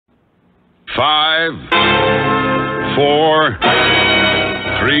5, 4,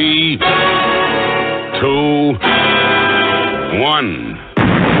 3, 2, 1.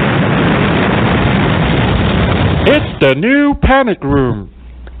 It's the new Panic Room.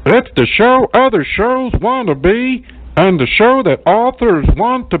 It's the show other shows want to be, and the show that authors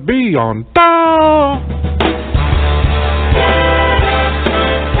want to be on.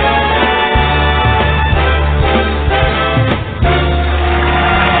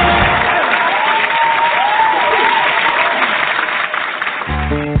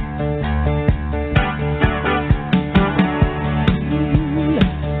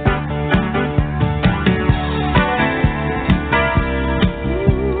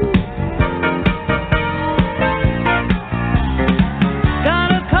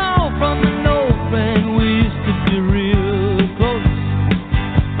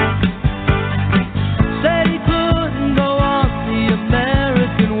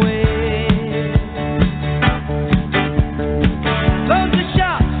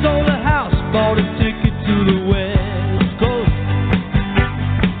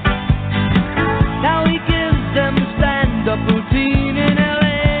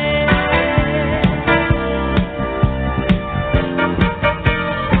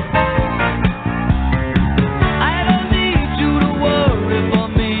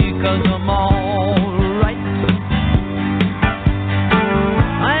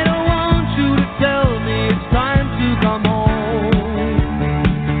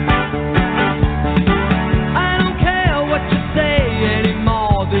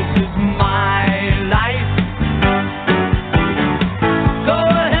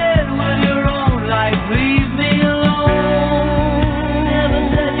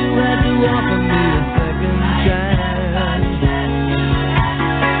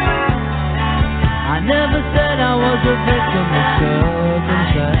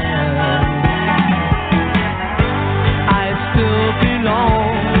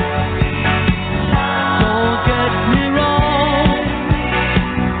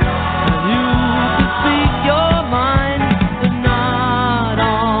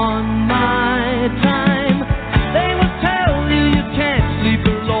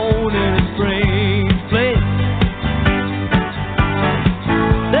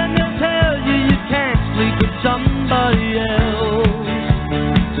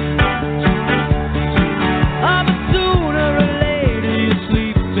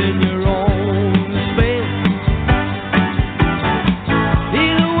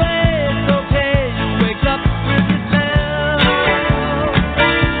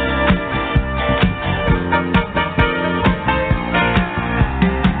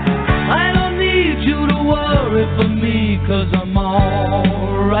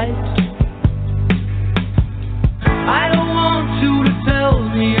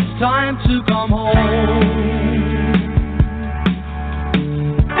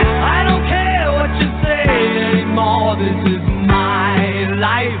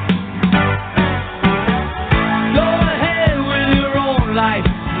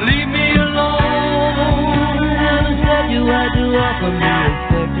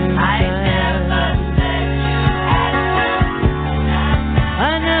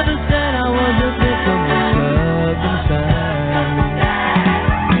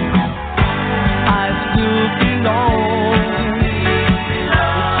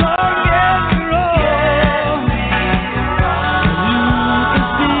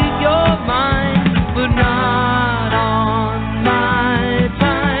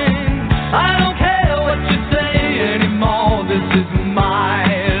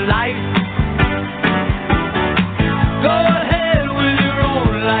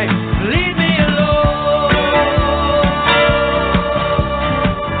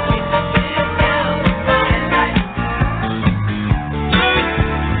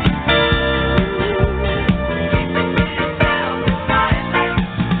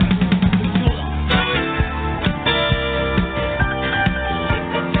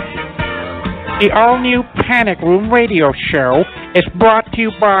 The all-new Panic Room radio show is brought to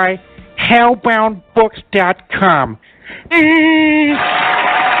you by hellboundbooks.com.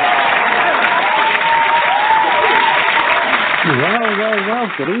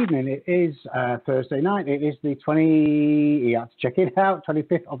 Well, good evening. It is Thursday night. It is the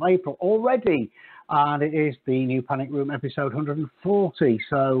 25th of April already. And it is the new Panic Room episode 140.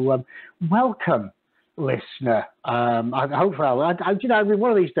 So welcome, listener. Hopefully,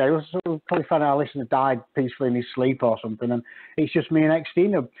 one of these days, we'll probably find our listener died peacefully in his sleep or something, and it's just me and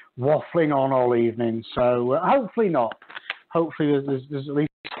Xtina waffling on all evening. So hopefully not. Hopefully there's at least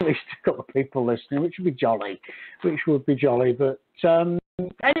a couple of people listening, which would be jolly. But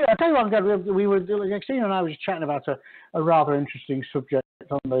anyway, I tell you what, we were Xtina and I was chatting about a rather interesting subject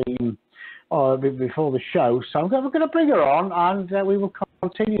on the before the show, so we're going to bring her on, and we will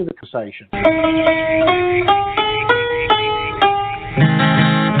continue the conversation.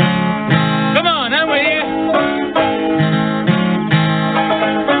 Come on, I'm with you.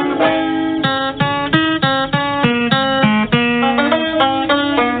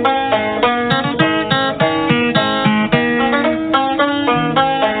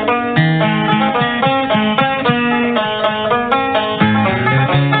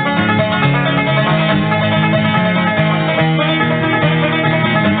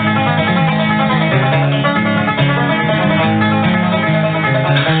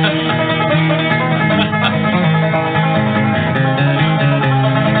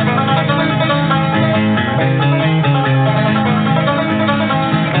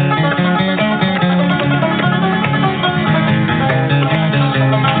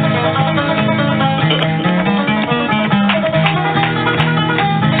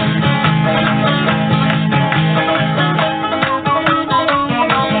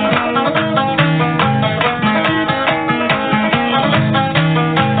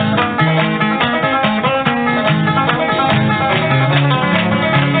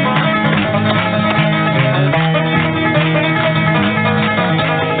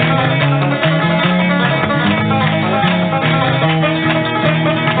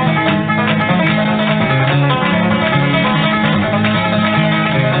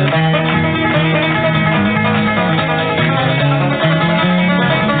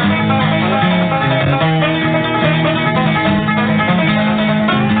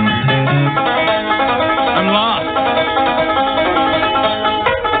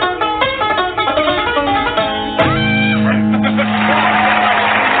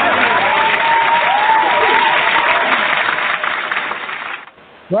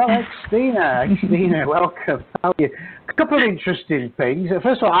 Well, Xtina, welcome. How are you? A couple of interesting things.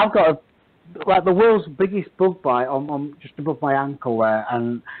 First of all, I've got the world's biggest bug bite on just above my ankle there,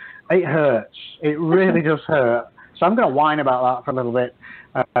 and it hurts. It really does hurt. So I'm going to whine about that for a little bit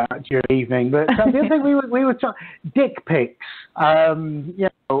during the evening. But the other thing we were talking, dick pics, and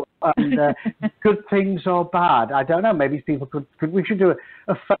good things or bad. I don't know. Maybe people could we should do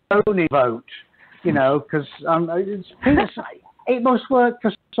a phony vote, because it must work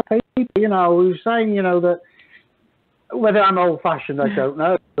for some people, who's saying, that whether I'm old-fashioned, I don't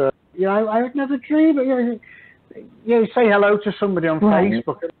know, but, I would never dream of, say hello to somebody on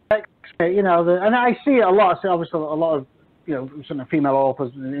Facebook and text me, and I see it a lot. I see obviously a lot of, some female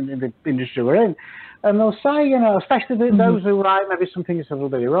authors in the industry we're in, and they'll say, especially those who write maybe something that's a little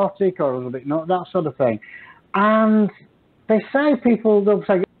bit erotic or a little bit not, that sort of thing, and they say they'll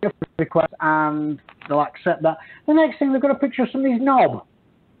say request and they'll accept that. The next thing they've got a picture of somebody's knob.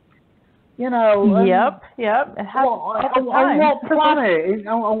 Yep. It happens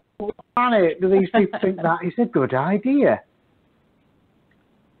on what planet do these people think that is a good idea?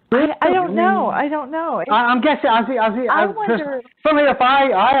 I don't know. I'm guessing I wonder. Funny enough,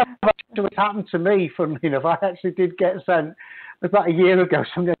 I have actually happened to me. Funny enough, I actually did get sent about a year ago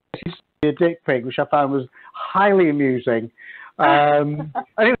somebody a dick pic, which I found was highly amusing. And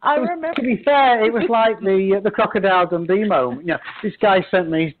I remember. To be fair, it was like the Crocodile Dundee moment. This guy sent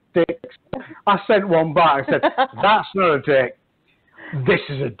me dicks. I sent one back. I said, "That's not a dick. This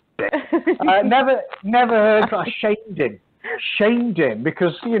is a dick." I never heard. I shamed him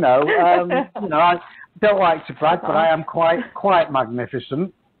because I don't like to brag, but I am quite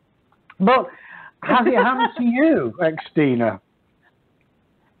magnificent. But has it happened to you, Xtina?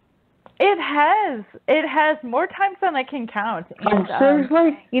 It has more times than I can count. And,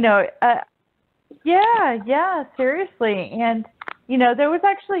 seriously? Yeah, seriously. And there was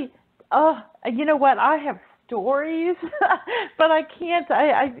actually, what? I have stories, but I can't.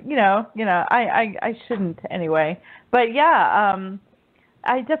 I shouldn't anyway. But yeah,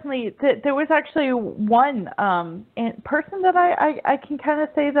 I definitely. There was actually one person that I can kind of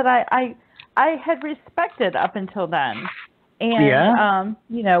say that I had respected up until then. And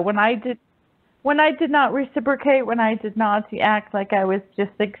when I did not reciprocate, when I did not act like I was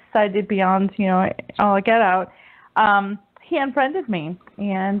just excited beyond all I get out, he unfriended me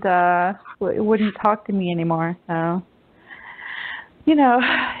and wouldn't talk to me anymore. So you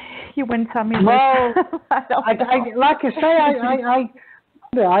wouldn't tell me. Well, like I say,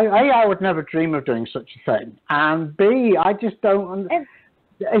 I would never dream of doing such a thing, and B, I just don't.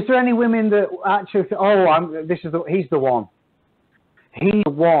 Is there any women that actually think, he's the one? He's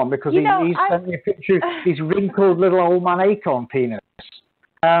the one because he sent me a picture of his wrinkled little old man acorn penis.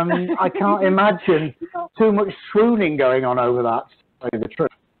 I can't imagine too much swooning going on over that. say the truth.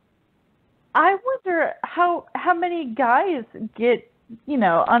 I wonder how many guys get, you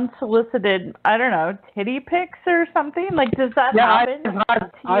know, unsolicited, I don't know, titty pics or something? Like, does that happen?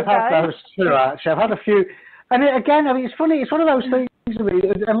 I've had those too, actually. I've had a few. And again, I mean, it's funny. It's one of those things,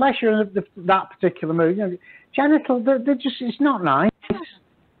 unless you're in that particular mood, you know, genital, they're just, it's not nice.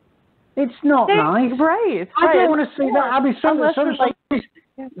 It's not nice. Right. I don't want to see that. I mean,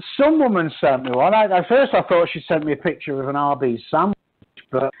 some woman sent me one. At first I thought she sent me a picture of an Arby's sandwich,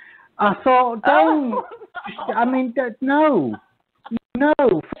 but I thought, don't. Oh. I mean, no.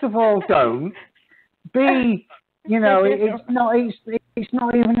 First of all, don't. B, you know, it's not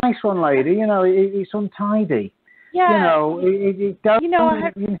even a nice one, lady. You know, it's untidy. Yeah. You know, it don't. You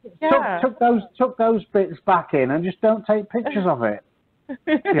know, took those bits back in and just don't take pictures of it.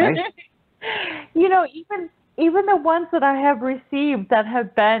 Yes. You know, even the ones that I have received that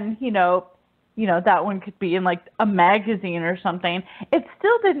have been, you know, that one could be in like a magazine or something. It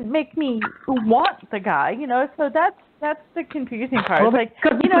still didn't make me want the guy, you know. So that's the confusing part. Well, like,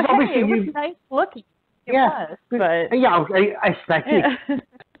 you know, hey, it was nice looking. It was, but yeah, okay, aesthetic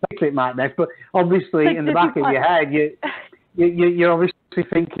it might be, but obviously in the back of your head, you're obviously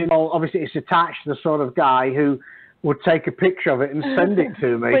thinking, well, obviously it's attached to the sort of guy who would take a picture of it and send it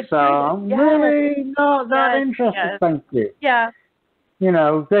to me. So I'm really not that interested. Thank you. Yeah. You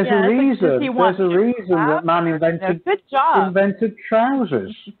know, there's a reason. There's a reason that man invented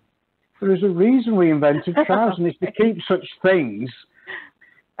trousers. There is a reason we invented trousers, and it's to keep such things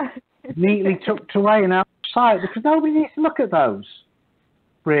neatly tucked away and out of sight, because nobody needs to look at those.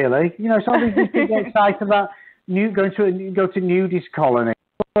 Really, you know, some people get excited about go to nudist colony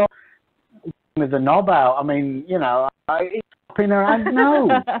with the knob out. I mean, you know, it's up in her hand.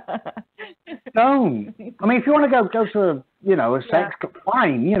 No, don't. I mean, if you want to go to a sex club,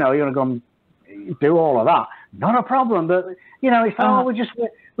 fine. You know, you want to go and do all of that, not a problem. But you know, it's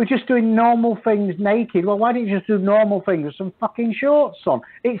we're just doing normal things naked. Well, why don't you just do normal things with some fucking shorts on?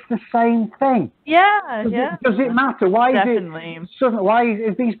 It's the same thing. Yeah, Does it matter? Why Definitely. is it? Why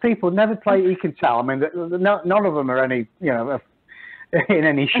is these people never play? You can tell. I mean, none of them are any, you know, in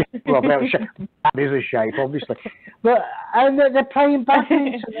any shape. Well, that is a shape, obviously. But and they're playing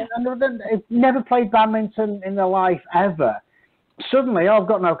badminton, and they've never played badminton in their life ever. Suddenly, I've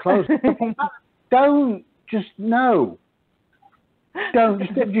got no clothes. Don't just no. Don't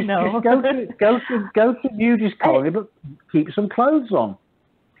just go to nudist colony, but keep some clothes on.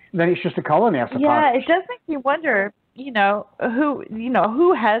 Then it's just a colony, I suppose. Yeah, it does make me wonder, you know,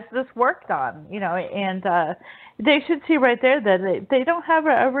 who has this worked on, you know, and they should see right there that they don't have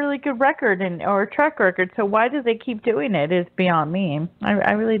a really good record or track record. So why do they keep doing it? Is beyond me.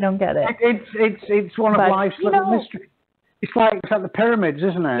 I really don't get it. It's one of life's little mysteries. It's like the pyramids,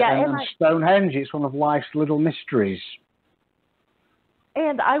 isn't it? Yeah, and Stonehenge. It's one of life's little mysteries.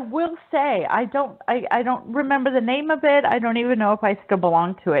 And I will say, I don't remember the name of it. I don't even know if I still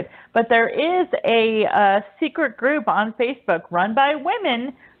belong to it. But there is a secret group on Facebook run by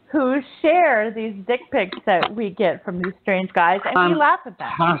women who share these dick pics that we get from these strange guys, and we laugh at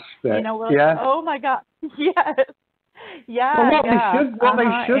them. Fantastic. You know, we're like, oh my God, yes. Yeah, well, what they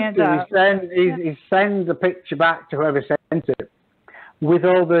should do is send the picture back to whoever sent it with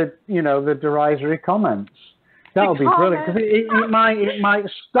all the, you know, the derisory comments. That'll be brilliant, because it might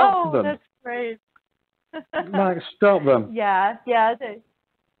stop them. Oh, that's great. It might stop them. Yeah.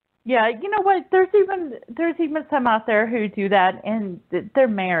 You know what? There's even some out there who do that, and they're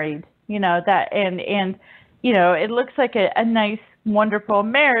married. You know that, and you know, it looks like a nice, wonderful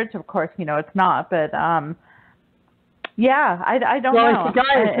marriage. Of course, you know it's not, but yeah, I don't know. Well, if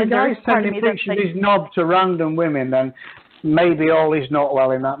the guy's sending pictures of his knob to random women, then maybe all is not well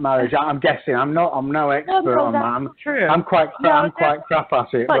in that marriage. I'm guessing. I'm no expert on that. True. I'm quite crap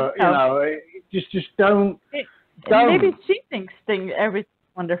at it, but you know, just don't. Maybe she thinks everything's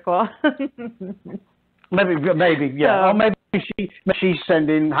wonderful. maybe, yeah. Or maybe she's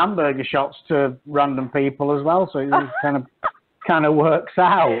sending hamburger shots to random people as well, so it kind of works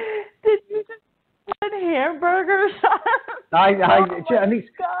out. Did you just send hamburgers?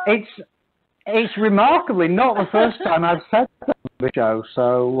 It's remarkably not the first time I've said that on the show,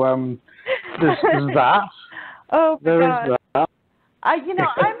 so there's that. Oh, there is that. I'm in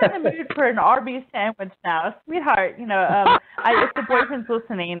the mood for an Arby's sandwich now, sweetheart. You know, if the boyfriend's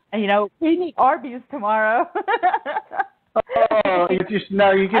listening, you know, we need Arby's tomorrow. Oh, you're gonna sit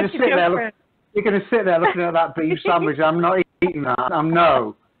there. You're gonna sit there looking at that beef sandwich. I'm not eating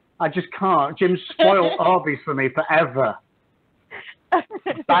that. I just can't. Jim's spoiled Arby's for me forever.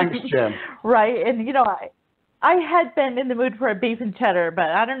 Thanks, Jim. Right, and you know, I had been in the mood for a beef and cheddar,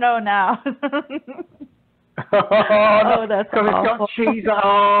 but I don't know now. Oh, that's because it's got cheese.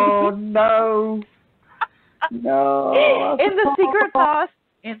 Oh no, no. In the secret sauce.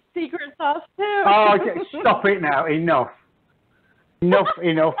 In secret sauce too. Oh, stop it now! Enough. Enough.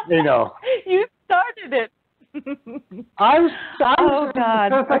 You started it. I was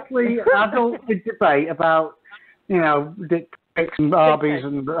God. perfectly adult debate about, dick pics and Barbies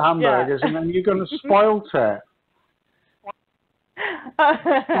and hamburgers, and then you're going to spoil it.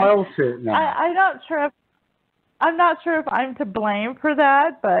 Spoil it now. I'm not sure if I'm to blame for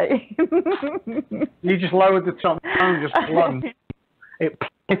that, but you just lowered the top tone, just plunged. It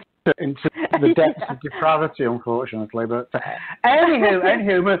plunged into the depths of depravity, unfortunately. But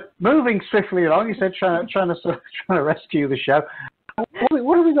anywho, moving swiftly along. You said trying to rescue the show.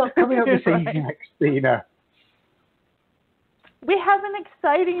 What have we got coming up this evening, Xtina? We have an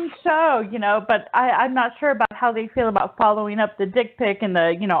exciting show, but I'm not sure about how they feel about following up the dick pic and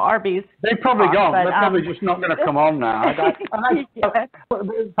the, Arby's. They've probably gone. They're probably just not going to come on now.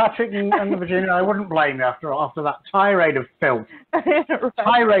 Patrick and Virginia, I wouldn't blame you after that tirade of filth. Right.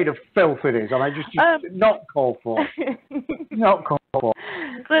 Tirade of filth it is, and I just not called for. Not called for.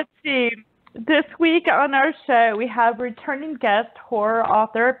 Let's see. This week on our show, we have returning guest horror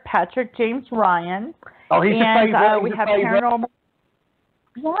author Patrick James Ryan. Oh, he's a favorite. We have paranormal.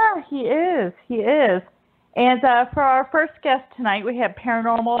 Yeah, he is. And for our first guest tonight, we have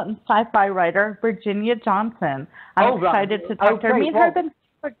paranormal and sci-fi writer Virginia Johnson. I'm excited to talk to her. Me and her have been.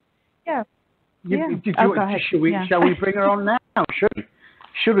 Yeah. Shall we bring her on now?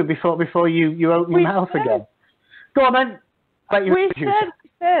 Should we before you open your mouth again? Go on then. We should.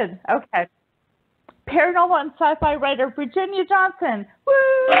 Okay. Paranormal and sci-fi writer Virginia Johnson. Woo!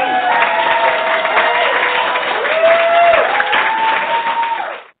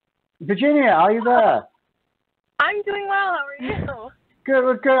 Virginia, are you there? I'm doing well. How are you?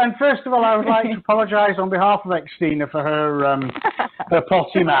 Good. And first of all, I would like to apologise on behalf of Xtina for her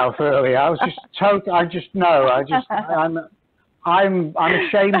potty mouth earlier. I'm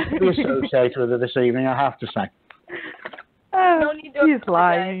ashamed to be associated with her this evening. I have to say. No need to he's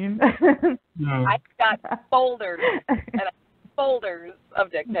lying. I've got folders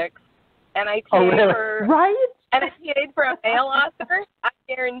of dick pics, and I paid for right. And I paid for a male author. I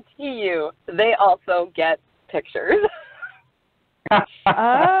guarantee you, they also get pictures. Oh,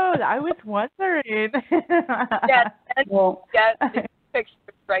 I was wondering. Yes, and get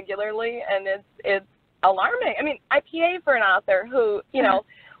pictures regularly, and it's alarming. I mean, I PA for an author who,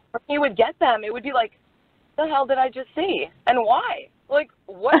 when he would get them, it would be like, the hell did I just see? And why? Like,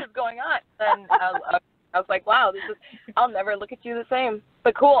 what is going on? And I was like, wow, I'll never look at you the same,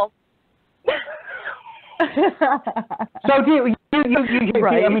 but cool. So do you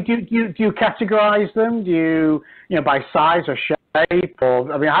categorize them? Do you by size or shape,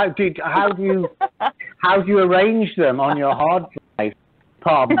 or how do you arrange them on your hard drive?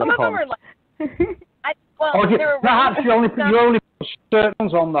 Pardon Some the of them pun. are like, perhaps you only put certain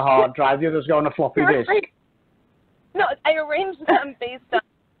ones on the hard drive. The others go on a floppy disk. No, I arrange them based on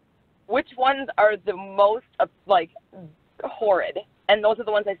which ones are the most horrid, and those are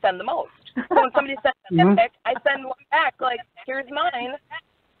the ones I send the most. So when somebody sends a pic, I send one back, like, here's mine.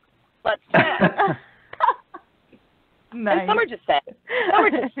 Let's chat. Nice. And some are just sad. Some are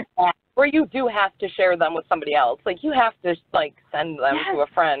just sad, where you do have to share them with somebody else. Like, you have to, send them to a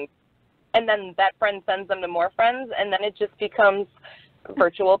friend. And then that friend sends them to more friends, and then it just becomes a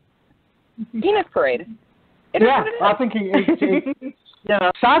virtual penis parade. I think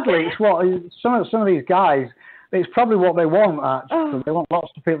sadly, it's what some of these guys. It's probably what they want. Actually, they want lots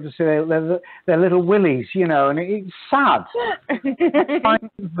of people to see their little willies, and it's sad. I find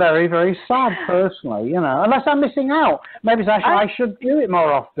it very, very sad, personally. Unless I'm missing out. Maybe I should do it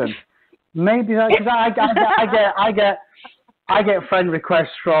more often. Maybe because I get friend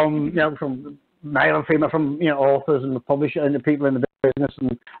requests from from male and female, from authors and the publisher and the people in the business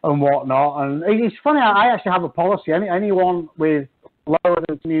and whatnot. And it's funny. I actually have a policy. Anyone with lower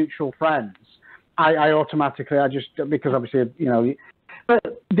than mutual friends, I automatically, because obviously, but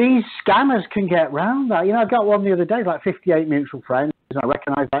these scammers can get round that. I got one the other day, 58 mutual friends, and I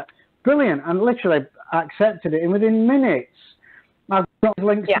recognise that. Brilliant. And literally accepted it, and within minutes, I've got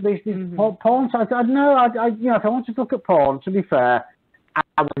links to these porn sites. I know, if I wanted to look at porn, to be fair, I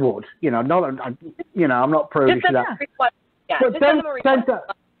would. I'm not prudish to that. But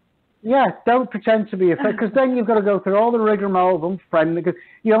don't pretend to be a friend, because then you've got to go through all the rigmarole of friend, because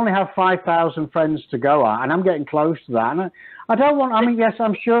you only have 5,000 friends to go at, and I'm getting close to that. And I don't want. Yes,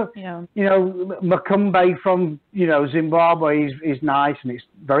 I'm sure. Makumbe from Zimbabwe is nice, and it's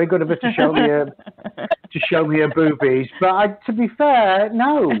very good of her to show me her boobies. But to be fair,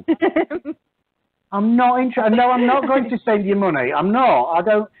 no. I'm not interested. No, I'm not going to send you money. I'm not.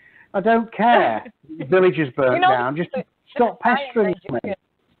 I don't care. The village is burnt down. Just stop pestering me.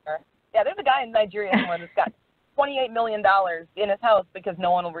 Yeah, there's a guy in Nigeria somewhere that's got $28 million in his house because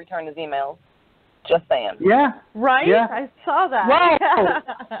no one will return his emails. Just saying. Yeah. Right? Yeah. I saw that. Well,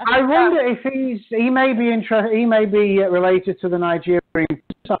 I wonder if he may be interested. He may be related to the Nigerian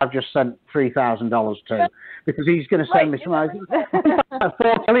I've just sent $3,000 to, because he's going to send me some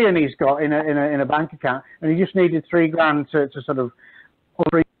 $4 million he's got in a bank account, and he just needed $3,000 to sort of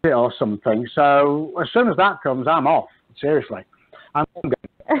freeze it or something. So as soon as that comes, I'm off. Seriously, I'm going.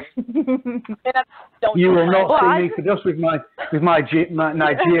 You will not see me for just with my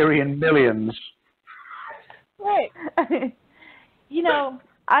Nigerian millions. Right. You know,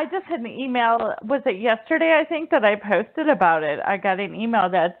 I just had an email, was it yesterday, I think, that I posted about it. I got an email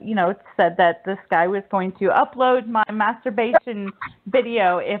that, you know, said that this guy was going to upload my masturbation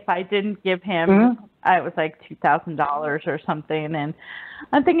video if I didn't give him, it was like $2,000 or something. And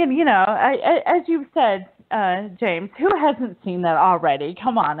I'm thinking, you know, as you've said, James, who hasn't seen that already?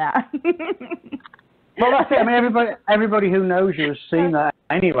 Come on now. Well, that's it. I mean, everybody who knows you has seen that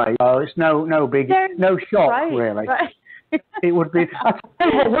anyway. So it's no big, no shock, really. Right. It would be.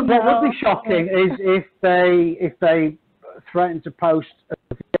 What would be shocking is if they threaten to post a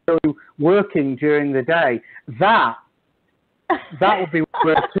video working during the day. That would be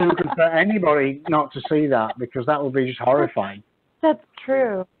worth too for anybody not to see that, because that would be just horrifying. That's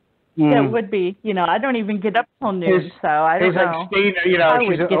true. It would be. You know, I don't even get up till noon, so I don't know. Xtina, you know,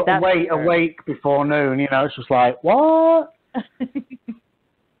 she's awake before noon. You know, it's just like, what?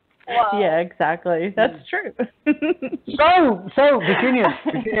 Wow. Yeah, exactly. That's true. So Virginia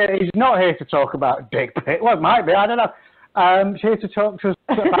is not here to talk about Dick Pitt. Well, it might be. I don't know. She's here to talk to us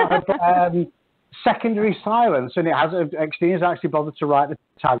about her, secondary silence, and Xtina's actually bothered to write the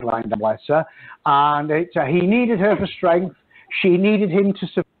tagline down, bless her. And he needed her for strength. She needed him to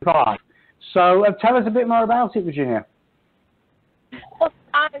survive. So tell us a bit more about it, Virginia. Well,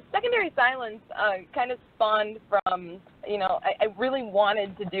 secondary silence kind of spawned from, you know, I really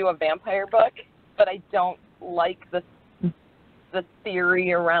wanted to do a vampire book, but I don't like the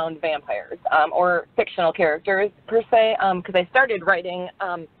theory around vampires or fictional characters per se, because I started writing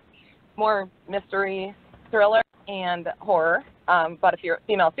more mystery, thriller, and horror about a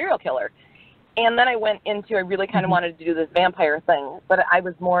female serial killer. And then I went into, I really kind of wanted to do this vampire thing, but I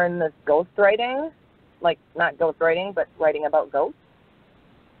was more in this ghost writing, like not ghost writing, but writing about ghosts.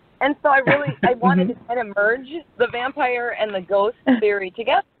 And so I wanted to kind of merge the vampire and the ghost theory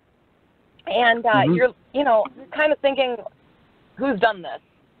together. And you're kind of thinking, who's done this?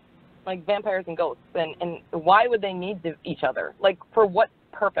 Like vampires and ghosts, and why would they need each other? Like for what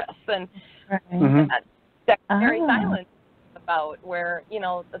purpose? And that secondary silence about where, you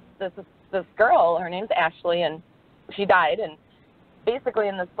know, this girl, her name's Ashley, and she died, and basically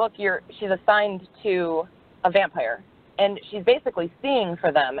in this book she's assigned to a vampire, and she's basically seeing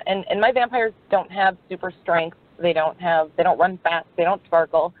for them, and my vampires don't have super strength, they don't run fast, they don't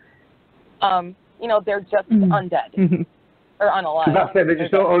sparkle, you know, they're just undead or unalive. That's it, they're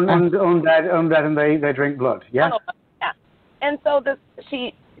just undead, and they drink blood. Yeah. Yeah. And so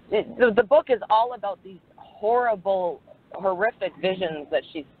the book is all about these horrific visions that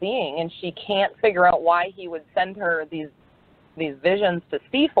she's seeing, and she can't figure out why he would send her these visions to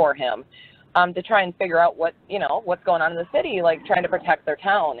see for him, to try and figure out what's going on in the city, like trying to protect their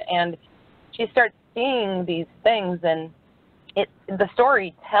town. And she starts seeing these things, and the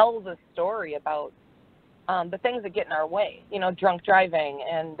story tells a story about the things that get in our way, you know, drunk driving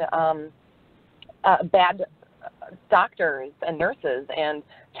and bad doctors and nurses and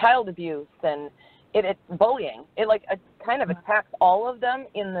child abuse and it's bullying. It kind of attacks all of them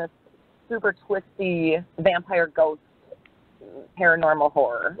in this super twisty vampire ghost paranormal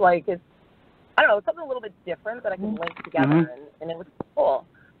horror. Like it's something a little bit different that I can link together, and it was cool.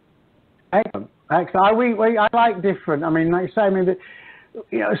 Excellent. I like different. I mean, like I say,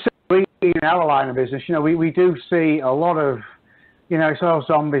 you know, we in our line of business, you know, we do see a lot of, you know, sort of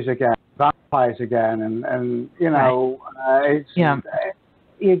zombies again, vampires again, and you know,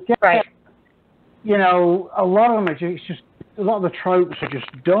 you get, you know, a lot of them are just a lot of the tropes are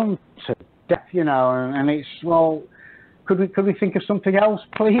just done to death, you know, and it's, well, could we think of something else,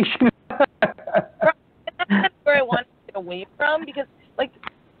 please? That's where I wanted to get away from, because like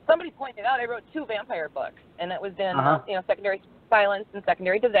somebody pointed out, I wrote 2 vampire books, and it was in you know, Secondary Silence and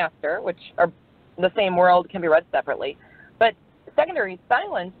Secondary Disaster, which are the same world, can be read separately. But Secondary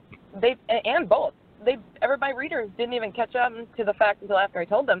Silence, my readers didn't even catch on to the fact until after I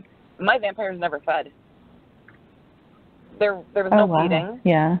told them my vampires never fed. There was no feeding.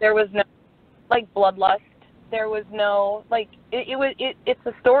 Yeah. There was no like bloodlust. There was no, like, it's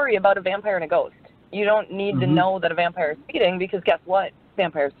a story about a vampire and a ghost. You don't need to know that a vampire is feeding, because guess what?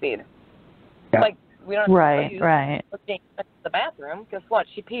 Vampires feed. Yeah. Like, we don't have to right. the bathroom. Guess what?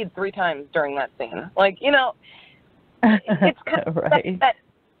 She peed 3 times during that scene. Like, you know, it's kind of right.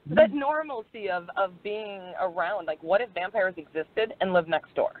 that normalcy of being around. Like, what if vampires existed and lived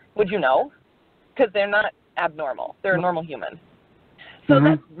next door? Would you know? Because they're not abnormal. They're a normal human. So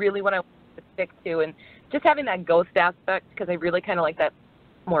that's really what I want to stick to. And just having that ghost aspect, because I really kind of like that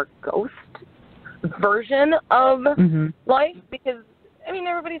more ghost version of life. Because, I mean,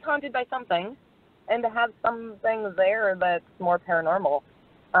 everybody's haunted by something. And to have something there that's more paranormal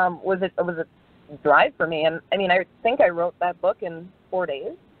was a drive for me. And, I mean, I think I wrote that book in 4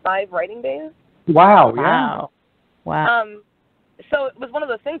 days, 5 writing days. Wow. So it was one of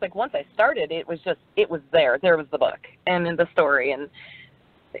those things, like, once I started, it was there. There was the book and the story. And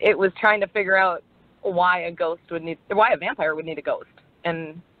it was trying to figure out why a vampire would need a ghost.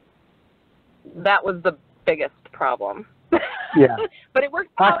 And that was the biggest problem. Yeah. But it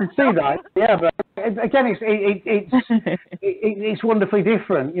worked I out. can see that. Yeah, but again, it's wonderfully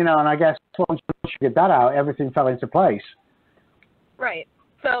different, you know, and I guess once you figured that out, everything fell into place. Right.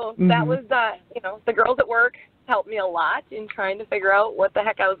 So that was, you know, the girls at work helped me a lot in trying to figure out what the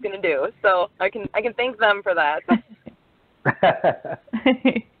heck I was going to do. So I can thank them for that.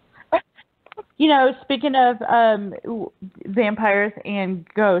 You know, speaking of vampires and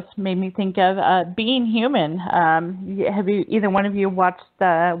ghosts, made me think of Being Human. Have you either one of you watched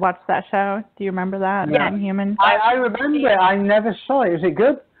that show? Do you remember that? Yeah. Being Human. I remember it. I never saw it. Is it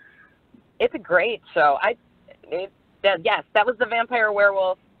good? It's a great show. Yes, that was the vampire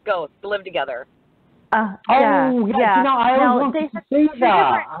werewolf ghost live together. Yeah. You know, I always want to see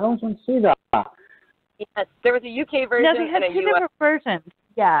that. Yes, there was a UK version. No, they had 2 different versions.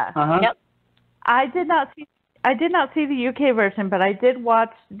 Yeah. Yep. I did not see the UK version, but I did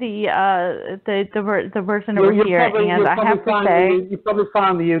watch the version over here, and I have to say, you probably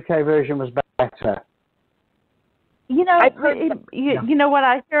found the UK version was better. You know, you know what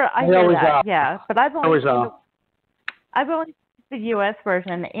I hear that, yeah, but I've only seen the US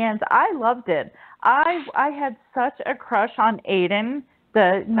version, and I loved it. I had such a crush on Aiden,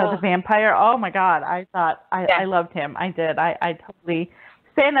 the vampire. Oh my God, I thought I loved him. I did. I totally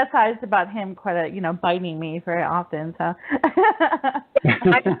fantasized about him quite biting me very often. So it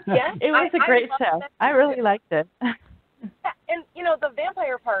was a great show. I really liked it. Yeah, and you know the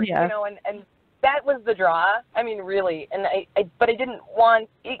vampire part, you know, and that was the draw. I mean, really, and but I didn't want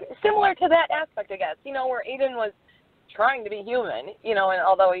similar to that aspect, I guess. You know, where Aiden was trying to be human, you know, and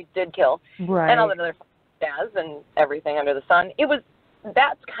although he did kill and all that other jazz and everything under the sun,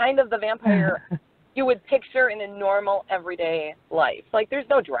 that's kind of the vampire you would picture in a normal everyday life. Like, there's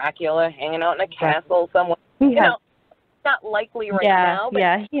no Dracula hanging out in a castle somewhere. You know, it's not likely right now.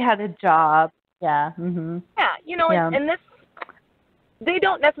 But he had a job. Yeah. Mm-hmm. Yeah, you know, and this, they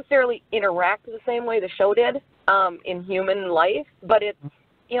don't necessarily interact the same way the show did in human life, but it's,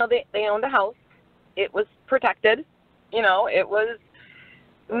 you know, they owned a house. It was protected. You know, it was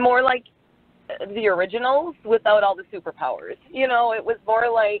more like the originals without all the superpowers. You know, it was more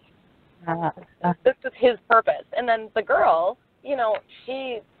like, this is his purpose. And then the girl, you know,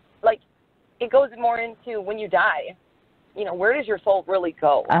 she, like, it goes more into when you die, you know, where does your soul really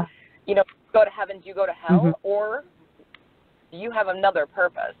go? You know, go to heaven, do you go to hell, or do you have another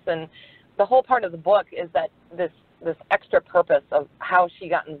purpose? And the whole part of the book is that this extra purpose of how she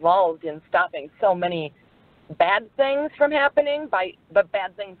got involved in stopping so many bad things from happening, but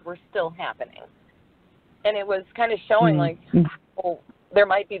bad things were still happening. And it was kind of showing, like, well, there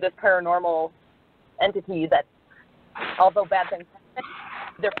might be this paranormal entity that, although bad things happen,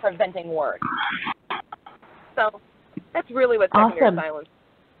 they're preventing worse. So that's really what Secondary Silence.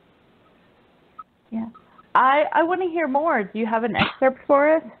 Yeah. I want to hear more. Do you have an excerpt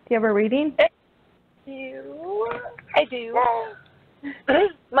for us? Do you have a reading? I do.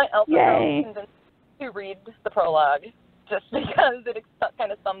 My alpha girl convinced me to read the prologue just because it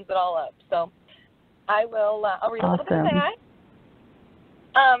kind of sums it all up. So I will. I'll read a little bit of that.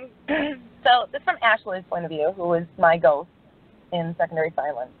 So this is from Ashley's point of view, who is my ghost in Secondary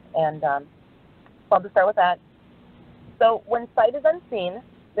Silence. And I'll just start with that. So when sight is unseen,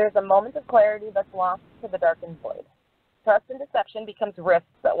 there's a moment of clarity that's lost to the darkened void. Trust and deception becomes risks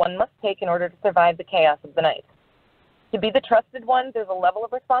that one must take in order to survive the chaos of the night. To be the trusted one, there's a level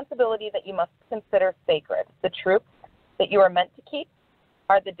of responsibility that you must consider sacred. The truths that you are meant to keep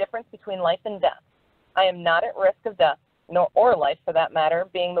are the difference between life and death. I am not at risk of death, or life for that matter,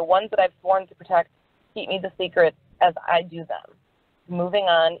 being the ones that I've sworn to protect keep me the secret as I do them. Moving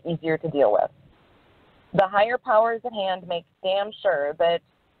on, easier to deal with. The higher powers at hand make damn sure that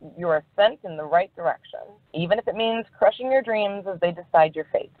you are sent in the right direction, even if it means crushing your dreams as they decide your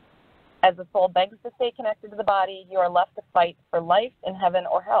fate. As the soul begs to stay connected to the body, you are left to fight for life in heaven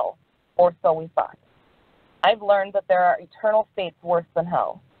or hell, or so we thought. I've learned that there are eternal fates worse than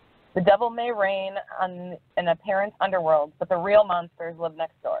hell. The devil may reign on an apparent underworld, but the real monsters live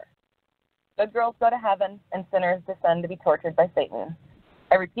next door. Good girls go to heaven, and sinners descend to be tortured by Satan.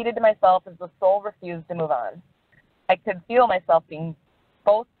 I repeated to myself as the soul refused to move on. I could feel myself being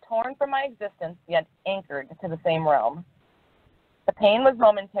both torn from my existence, yet anchored to the same realm. The pain was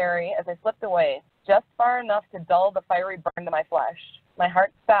momentary as I slipped away, just far enough to dull the fiery burn to my flesh. My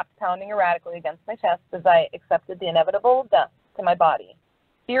heart stopped pounding erratically against my chest as I accepted the inevitable death to my body.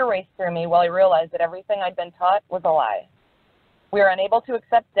 Fear raced through me while I realized that everything I'd been taught was a lie. We are unable to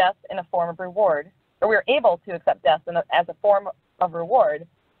accept death in a form of reward, or we are able to accept death as a form of reward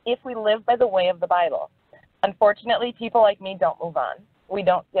if we live by the way of the Bible. Unfortunately, people like me don't move on. We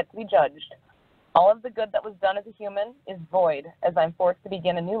don't get to be judged. All of the good that was done as a human is void, as I'm forced to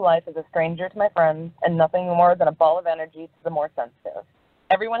begin a new life as a stranger to my friends and nothing more than a ball of energy to the more sensitive.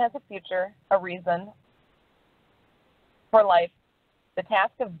 Everyone has a future, a reason for life. The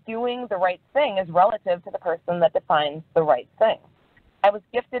task of doing the right thing is relative to the person that defines the right thing. I was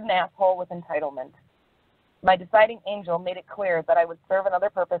gifted an asshole with entitlement. My deciding angel made it clear that I would serve another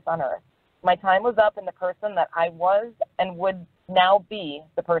purpose on earth. My time was up, and the person that I was and would now be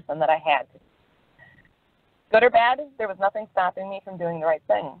the person that I had to be. Good or bad, there was nothing stopping me from doing the right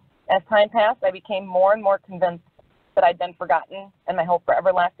thing. As time passed, I became more and more convinced that I'd been forgotten, and my hope for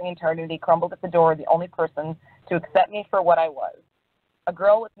everlasting eternity crumbled at the door of the only person to accept me for what I was. A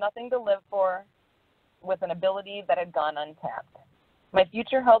girl with nothing to live for, with an ability that had gone untapped. My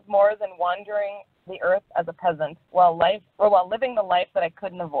future held more than wandering the earth as a peasant while living the life that I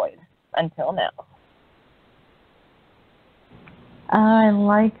couldn't avoid until now. I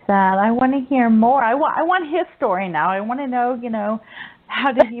like that. I want to hear more. I want his story now. I want to know,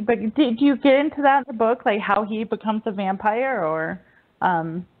 how did you get into that in the book, like how he becomes a vampire, or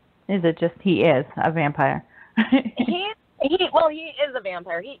is it just he is a vampire? He is a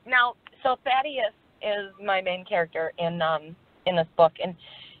vampire. So Thaddeus is my main character in this book, and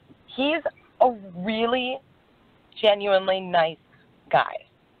he's a really genuinely nice guy.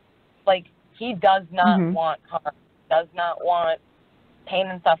 Like, he does not want harm, does not want pain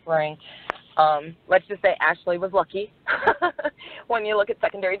and suffering. Let's just say Ashley was lucky when you look at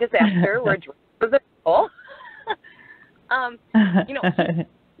secondary disaster where George was a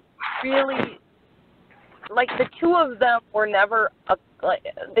really, like, the two of them were never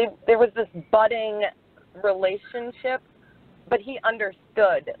there was this budding relationship, but he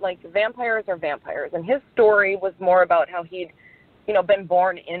understood, like, vampires are vampires, and his story was more about how he'd been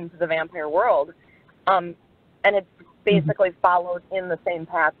born into the vampire world, and it's basically followed in the same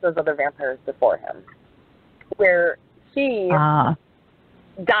paths as other vampires before him, where he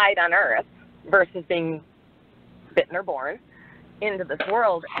died on Earth versus being bitten or born into this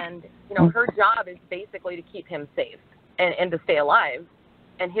world, and her job is basically to keep him safe and to stay alive,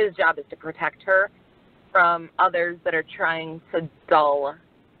 and his job is to protect her from others that are trying to dull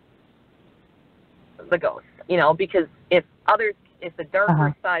the ghost, because if the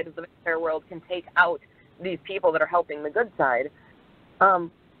darker side of the vampire world can take out these people that are helping the good side,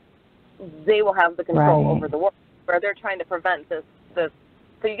 they will have the control over the world, where they're trying to prevent this. So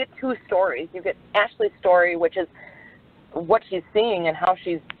you get two stories. You get Ashley's story, which is what she's seeing and how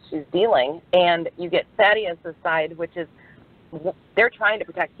she's dealing, and you get Thaddeus' side, which is they're trying to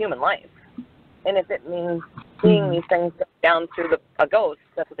protect human life. And if it means seeing these things down through a ghost,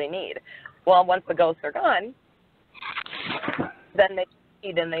 that's what they need. Well, once the ghosts are gone, then they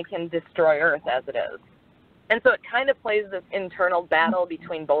need and they can destroy Earth as it is. And so it kind of plays this internal battle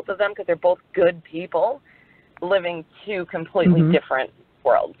between both of them, because they're both good people living two completely different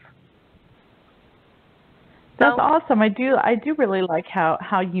worlds. That's awesome. I do really like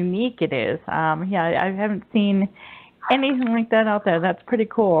how unique it is. I haven't seen anything like that out there. That's pretty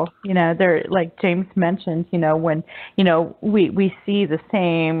cool. They're, like James mentioned, when we see the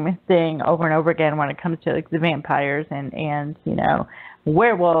same thing over and over again when it comes to, like, the vampires and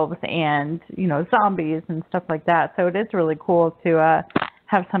werewolves and zombies and stuff like that. So it is really cool to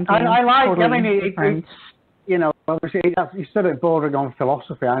have something totally different. Obviously, you said it bordering on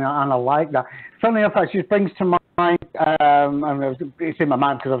philosophy, and I like that. Funnily enough, it just brings to mind, and it's in my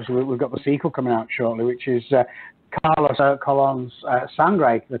mind because obviously we've got the sequel coming out shortly, which is Carlos Colon's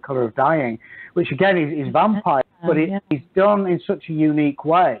Sangre, The Color of Dying, which again is vampire, but it's done in such a unique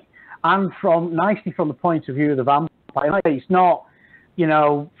way, and nicely from the point of view of the vampire. It's not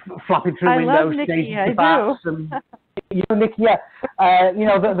flapping through windows. I love Nikki, I do. And, Nikki, yeah.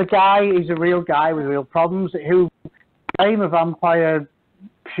 The guy is a real guy with real problems who became a vampire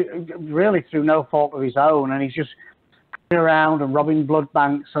really through no fault of his own, and he's just going around and robbing blood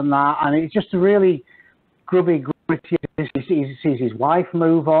banks and that, and it's just a really grubby, gritty. He sees his wife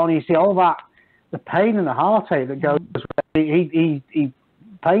move on. You see all that, the pain and the heartache that goes. He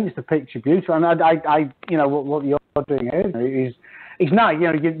paints the picture beautiful, and what you're doing here is nice.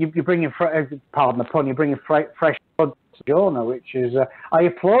 You're bringing, pardon the pun, you're bringing fresh blood to the journal, which is I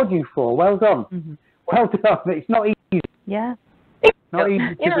applaud you for. Well done, well done. It's not easy. Yeah, not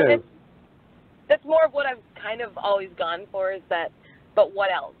easy to do. That's more of what I've kind of always gone for. Is that, but what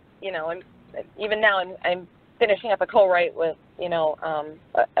else? Even now I'm finishing up a co-write with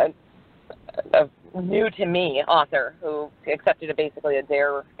a new to me author who accepted basically a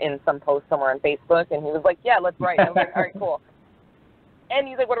dare in some post somewhere on Facebook, and he was like, yeah, let's write. I was like, all right, cool. And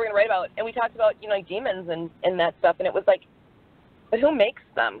he's like, what are we going to write about? And we talked about, like demons and that stuff, and it was like, but who makes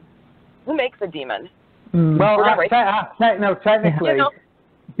them? Who makes a demon? Well, technically,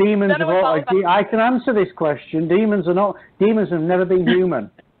 demons have always, I can answer this question. Demons have never been human.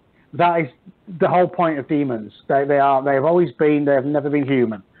 That is the whole point of demons. They have always been, they have never been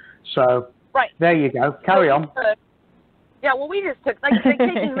human. So, right. There you go. Carry on. Yeah, well, we just took,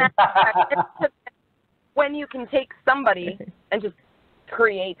 taking that, when you can take somebody and just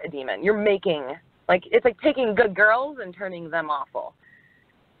create a demon. You're making, it's like taking good girls and turning them awful.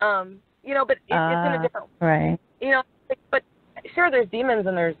 But it's in a different way. Right. But sure, there's demons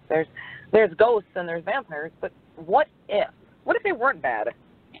and there's ghosts and there's vampires, but what if they weren't bad?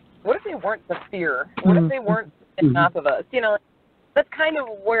 What if they weren't the fear? What if they weren't enough of us? That's kind of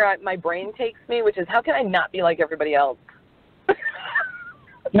where my brain takes me, which is how can I not be like everybody else?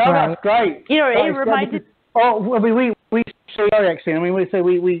 No, that's great. It reminded. We see Xtina. I mean, we say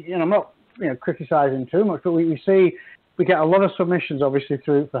we I'm not criticizing too much, but we get a lot of submissions obviously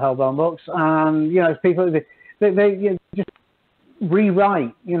through for Hellbound Books, and people they just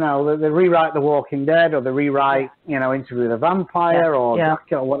rewrite, they rewrite The Walking Dead, or they rewrite Interview with a Vampire, or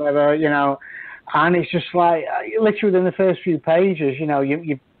Dracula, or whatever, and it's just like literally within the first few pages,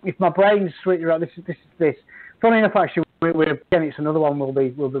 if my brain's switched around, this is this. Funny enough, actually, we're again, it's another one we'll be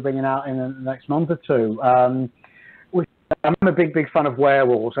bringing out in the next month or two. I'm a big fan of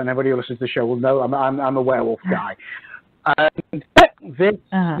werewolves, and everybody who listens to the show will know I'm a werewolf guy. And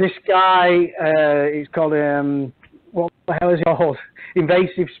this guy is called what the hell is it called?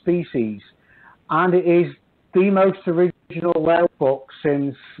 Invasive Species, and it is the most original werewolf book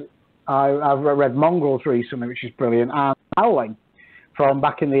since I've read Mongrels recently, which is brilliant, and Howling from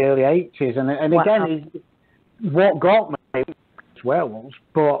back in the early 80s, and again, what got me was werewolves,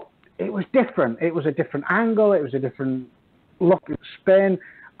 but it was different. It was a different angle. It was a different look and spin,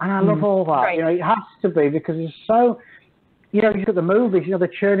 and I love all that. Right. It has to be, because it's so. You look at the movies. They're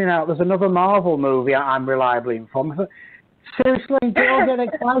churning out. There's another Marvel movie. I'm reliably informed. Seriously, don't get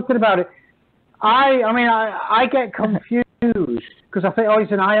excited about it. I get confused because I think,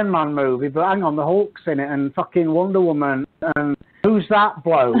 it's an Iron Man movie, but hang on, the Hulk's in it, and fucking Wonder Woman, and who's that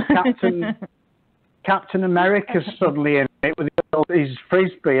bloke? Captain America's suddenly in it with his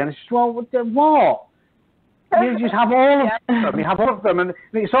frisbee, and it's just, well, what? You just have all of them. You have all of them, and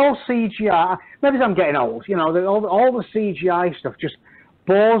it's all CGI. Maybe I'm getting old. All the CGI stuff just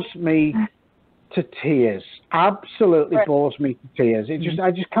bores me to tears. Absolutely bores me to tears.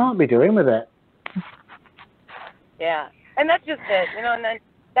 I just can't be doing with it. Yeah, and that's just it. And then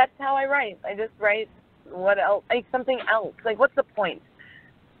that's how I write. I just write what else? Something else. What's the point?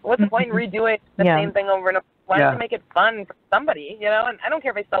 What's the point in redoing the same thing over and over? Why don't you make it fun for somebody? And I don't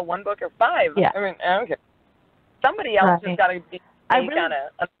care if I sell one book or five. Yeah. I don't care. Somebody else has got to be on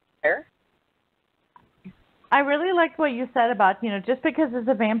a fire. I really liked what you said about, just because it's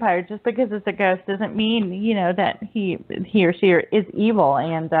a vampire, just because it's a ghost, doesn't mean, that he or she is evil.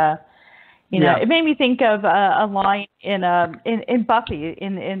 And, it made me think of a line in Buffy.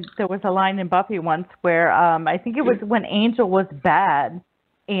 There was a line in Buffy once where I think it was when Angel was bad.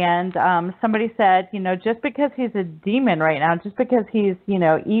 And somebody said, just because he's a demon right now, just because he's,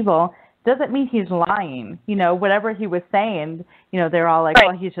 evil, doesn't mean he's lying. Whatever he was saying, they're all like,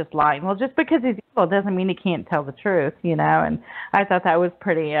 well, he's just lying. Well, just because he's evil doesn't mean he can't tell the truth, And I thought that was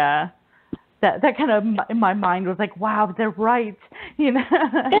pretty, that kind of, in my mind was like, wow, they're right, So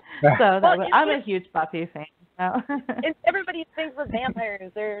I'm a huge Buffy fan. Everybody thinks with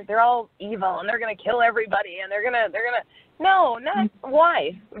vampires, they're all evil and they're gonna kill everybody and they're gonna. No, not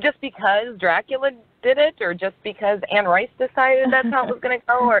why. Just because Dracula did it, or just because Anne Rice decided that's how it was gonna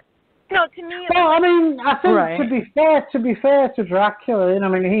go, or To me. Well, I mean, I think Right. to be fair to Dracula, I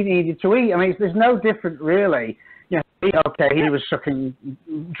mean, he needed to eat. I mean, there's no different really. Okay, he was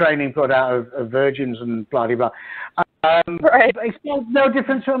draining blood out of virgins and blah blah blah. Right. It's no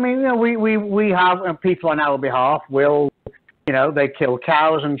different. I mean, we have people on our behalf will, they kill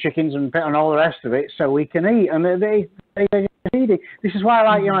cows and chickens and all the rest of it so we can eat, and they eat it. This is why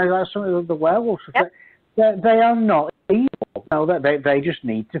I like some of the werewolves. Yep. They are not evil. They just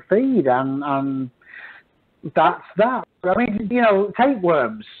need to feed, and that's that. I mean,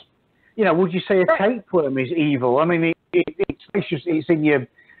 tapeworms. Would you say a tapeworm is evil? I mean, it's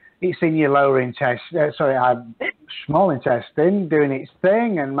in your lower intestine. Small intestine, doing its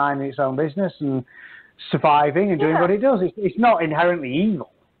thing and minding its own business and surviving and doing what it does. It's not inherently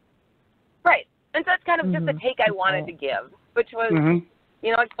evil. Right, and so that's kind of just the take I wanted to give, which was,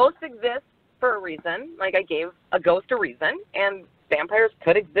 ghosts exist for a reason. Like, I gave a ghost a reason, and vampires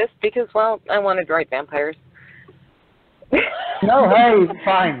could exist because, well, I wanted to write vampires. No, hey,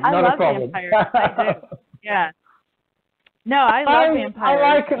 fine, I not love a problem. vampires. I do. Yeah. No, I love vampires.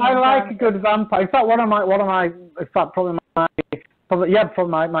 I like a good vampire. In fact, one of my, probably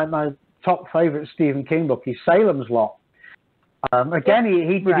my top favorite Stephen King book is Salem's Lot. Again,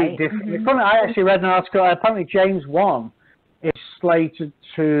 he did it differently. I actually read an article. Apparently, James Wan is slated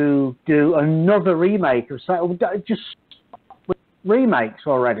to do another remake of just remakes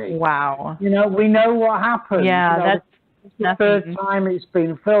already. Wow. We know what happened. Yeah, that's the third time it's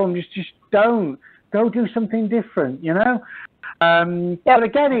been filmed. Just don't go do something different. But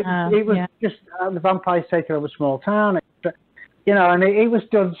again, it was just the vampires taking over a small town. And it was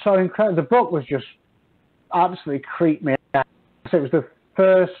done so incredible. The book was just absolutely creeped me out. So it was the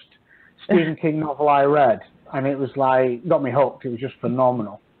first Stephen King novel I read, and it was got me hooked. It was just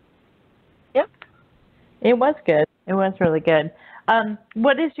phenomenal. Yep. It was good. It was really good.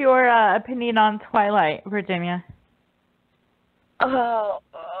 What is your opinion on Twilight, Virginia? Oh.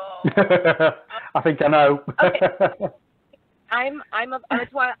 I think I know. Okay. I'm a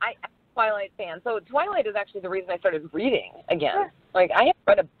Twilight fan. So Twilight is actually the reason I started reading again. Like, I hadn't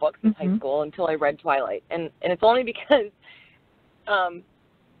read a book since high school until I read Twilight, and it's only because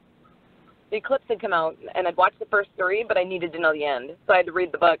the Eclipse had come out, and I'd watched the first 3, but I needed to know the end, so I had to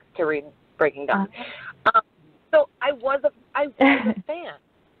read the books to read Breaking Dawn. So I was a fan.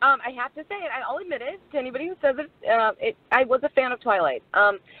 I have to say it. I'll admit it to anybody who says it. I was a fan of Twilight.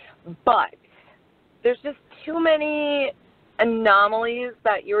 But there's just too many anomalies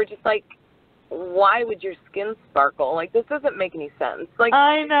that you were just like, why would your skin sparkle? Like, this doesn't make any sense. Like,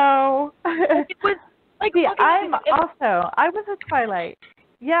 I know. It was like, see, I was a Twilight.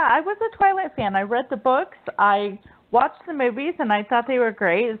 Yeah, I was a Twilight fan. I read the books. I watched the movies, and I thought they were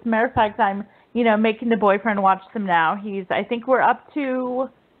great. As a matter of fact, I'm, making the boyfriend watch them now. I think we're up to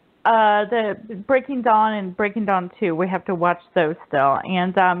the Breaking Dawn and Breaking Dawn 2. We have to watch those still.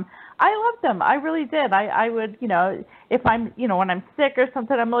 And I loved them. I really did. I would, if I'm, when I'm sick or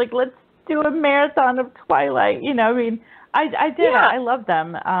something, I'm like, let's do a marathon of Twilight. I did. Yeah. I love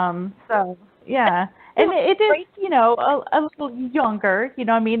them. So, yeah. And it is, a little younger,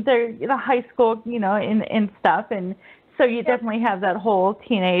 they're high school, and stuff. And so you definitely have that whole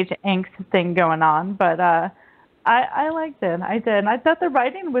teenage angst thing going on. But I liked it. I did. And I thought the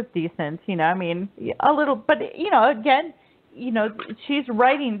writing was decent, a little. But, again, she's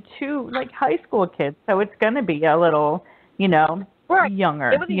writing to, high school kids. So it's going to be a little, younger.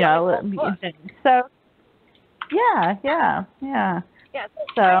 It was a young book. So, yeah. Yeah,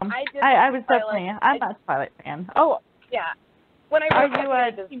 so I was definitely, I'm a Twilight fan. Oh, yeah. When I are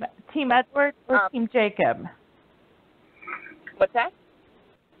you Team Edward or Team Jacob? What's that?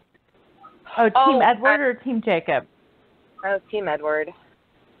 Oh, Team Edward or Team Jacob? I was Team Edward.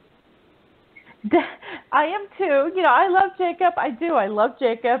 I am too. I love Jacob. I do. I love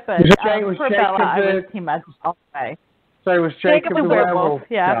Jacob. But for Bella, I was Team Edward all the way. So it was Jacob the werewolf.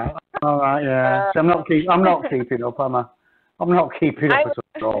 Yeah. All right. Yeah. So I'm not keeping up, am I? I'm not keeping up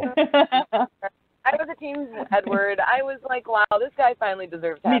at all. I was a Team Edward. I was like, wow, this guy finally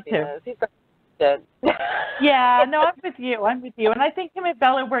deserves happiness. He's good. Yeah, no, I'm with you. And I think him and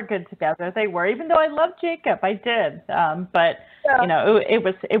Bella were good together. They were, even though I loved Jacob. I did. But,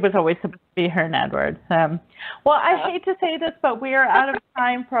 it was always supposed to be her and Edward. Well, I hate to say this, but we are out of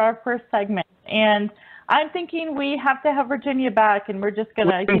time for our first segment. And I'm thinking we have to have Virginia back, and we're just going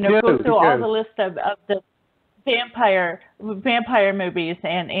to, go through all the list of the vampire movies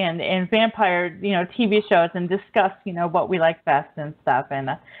and vampire TV shows and discuss what we like best and stuff. And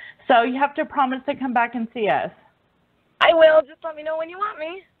so you have to promise to come back and see us. I will. Just let me know when you want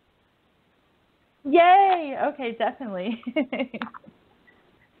me. Yay! Okay, definitely.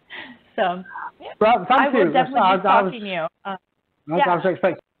 Awesome. Right, thank I will you. definitely be stalking you. I was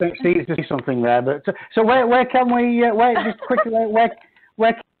expecting to see something there, but so where can we just quickly where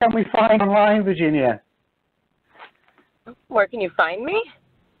can we find online, Virginia? Where can you find me?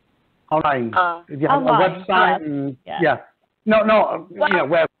 Online. You have online, a website and No, well,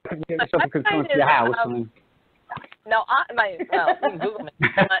 where someone could come to your house. No, you can Google me.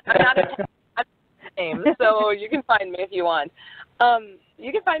 I'm not a name, so you can find me if you want.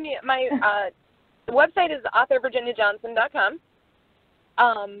 You can find me. My website is authorvirginiajohnson.com.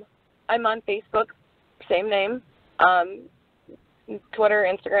 I'm on Facebook, same name. Twitter,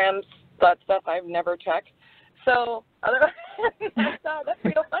 Instagram, that stuff I've never checked. So that's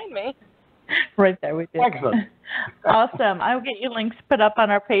where you'll find me. Right there, we do. Excellent. Awesome. I'll get you links put up on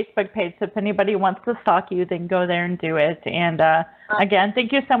our Facebook page. So if anybody wants to stalk you, they can go there and do it. And again,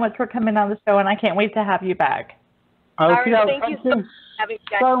 thank you so much for coming on the show, and I can't wait to have you back. Okay, Right, thank you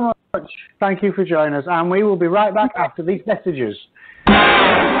so much. Thank you for joining us, and we will be right back after these messages.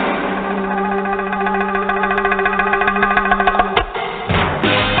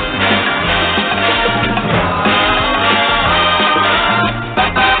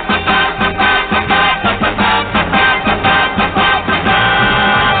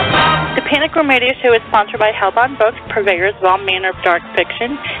 Radio Show is sponsored by Hellbound Books, purveyors of all manner of dark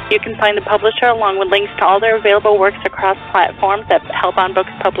fiction. You can find the publisher along with links to all their available works across platforms at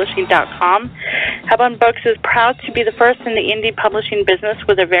hellboundbookspublishing.com. Hellbound Books is proud to be the first in the indie publishing business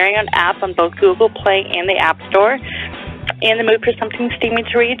with a very own app on both Google Play and the App Store. In the mood for something steamy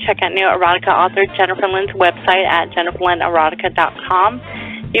to read, check out new erotica author Jennifer Lynn's website at jenniferlynnerotica.com.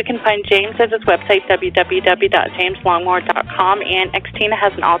 You can find James at his website, www.jameslongmore.com, and Xtina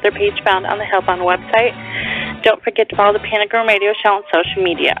has an author page found on the Hellbound website. Don't forget to follow the Panic Room Radio Show on social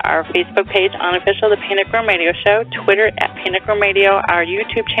media. Our Facebook page, Unofficial The Panic Room Radio Show, Twitter at Panic Room Radio, our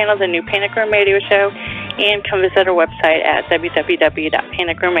YouTube channel, The New Panic Room Radio Show, and come visit our website at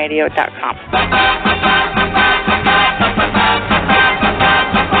www.panicroomradio.com.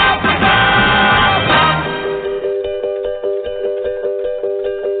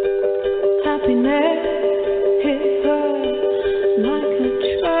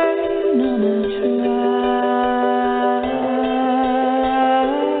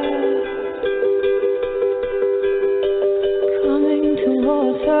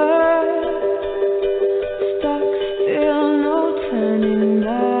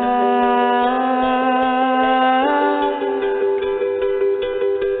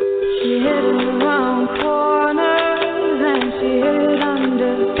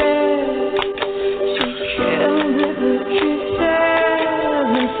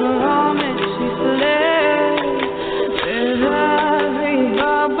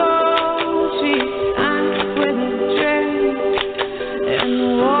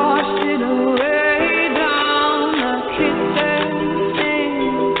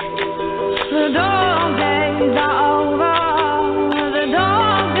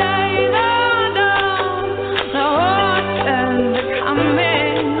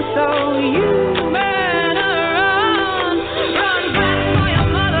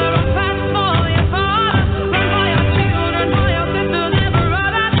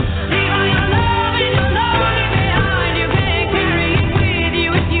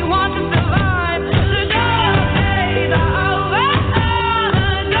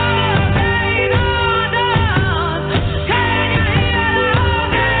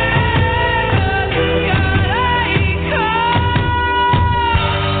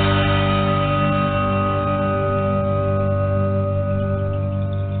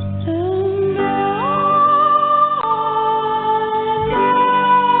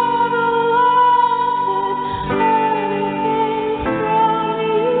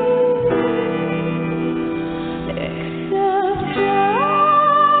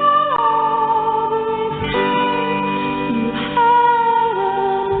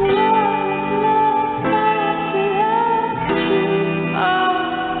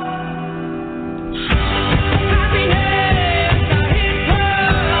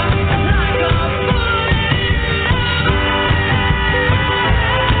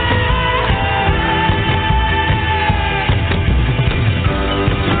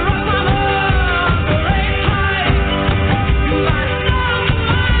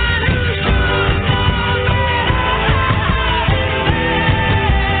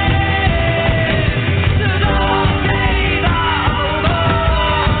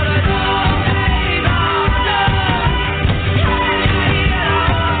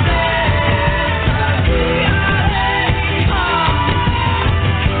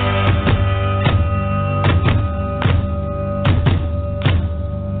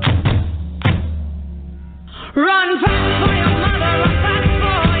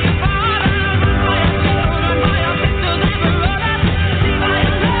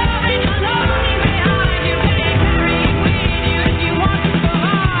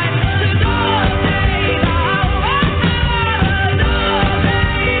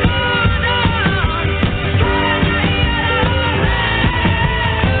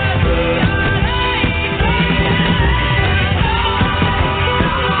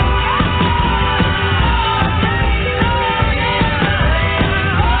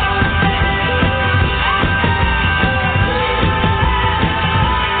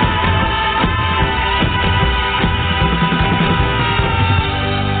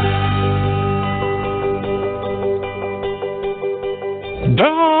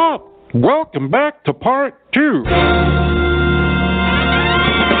 welcome back to part 2.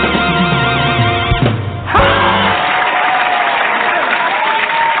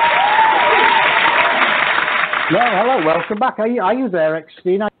 Hello, welcome back. Are you there,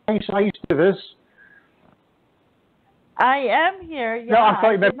 Xtina? Are you with us? I am here. Yeah, No, I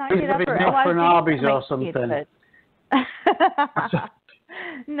thought you meant for an Arby's or something.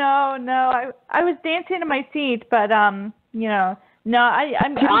 No, I was dancing in my seat, but I'm I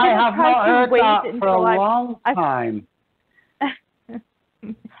have not heard that for a long time.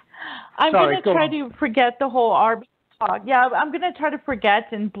 I'm going to try to forget the whole Arby's talk. Yeah, I'm going to try to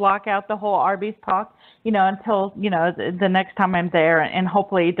forget and block out the whole Arby's talk, until, the next time I'm there, and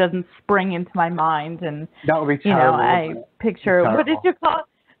hopefully it doesn't spring into my mind. And, that would be terrible. I picture, what did you call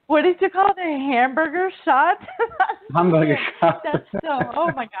it? A hamburger shot? Hamburger shot. That's so,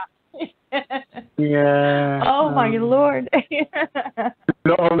 oh my God. Yeah. Oh my Lord.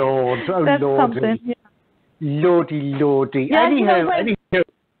 Oh Lord. That's Lordy. something. Yeah. Lordy. Yeah, Anywho.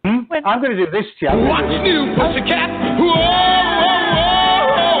 I'm going to do this to you. What's new, pussycat? Whoa, whoa,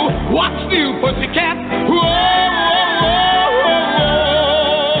 whoa. What's new, pussycat? Whoa, whoa,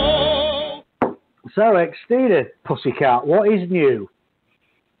 whoa. So, Xtina, pussycat, what is new?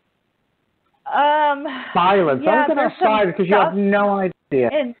 Silence. Yeah, I'm going to silence because you have no idea.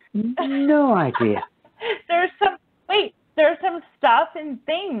 No idea. There's some stuff and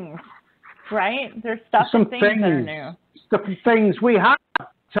things, right? There's stuff Some and things that are new. Stuff and things we have.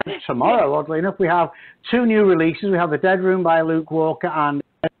 Tomorrow, oddly enough, we have 2 new releases. We have The Dead Room by Luke Walker and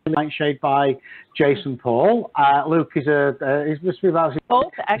Nightshade by Jason Paul. Luke is he's must be about his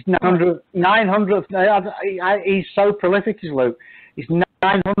 900th. He's so prolific, is Luke. His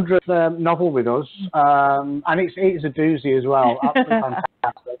 900th novel with us, and it's a doozy as well. Absolutely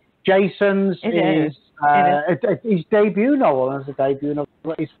fantastic. Jason's is his debut novel, and as a debut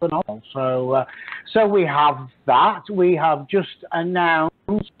novel, it's phenomenal. So we have that. We have just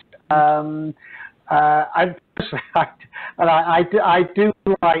announced. I do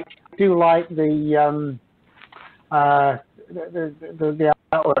like the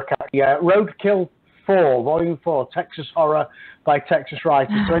artwork. Roadkill 4, Volume 4, Texas Horror by Texas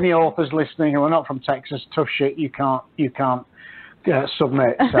writers. So any authors listening who are not from Texas, tough shit. You can't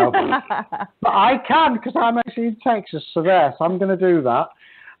submit. So, but I can because I'm actually in Texas. So I'm going to do that.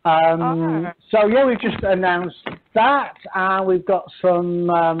 So yeah, we've just announced that, and we've got some.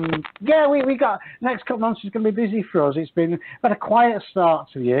 We got next couple of months is going to be busy for us. It's been a quiet start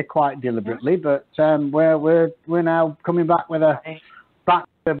to the year, quite deliberately, but we're now coming back with a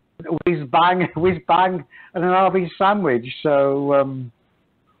whiz bang, and an Arby's sandwich. So.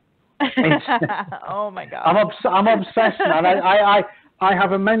 Oh my God! I'm obsessed, man. I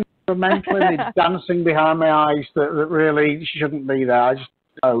have a mental image dancing behind my eyes that really shouldn't be there. I just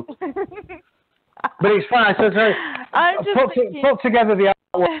know. But it's fine. So put together the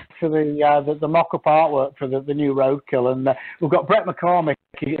artwork for the mock-up artwork for the new Roadkill, and we've got Brett McCormick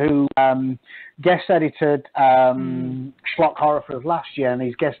who guest edited Schlock Horror for us last year, and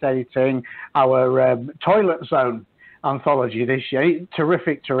he's guest editing our Toilet Zone anthology this year.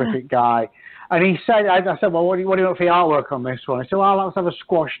 Terrific guy. And he said, I said, well, what do you want for the artwork on this one? He said, well, let's have a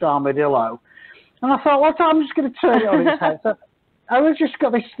squashed armadillo. And I thought, well, I'm just going to turn it on its head. So I've just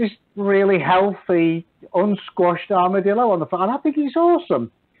got this really healthy, unsquashed armadillo on the front, and I think it's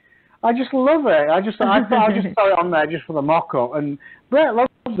awesome. I just love it. I just throw it on there just for the mock-up. And Brett loves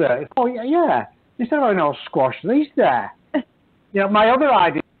it. Oh, yeah. Instead of having all squashed, he's there. My other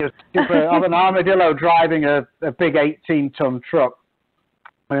idea is of an armadillo driving a big 18-ton truck.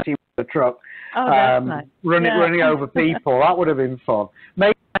 Oh, that's nice. Running over people. That would have been fun.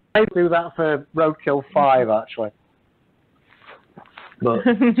 Maybe do that for Roadkill 5, actually. But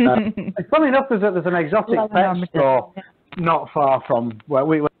funny enough, there's an exotic pet store not far from where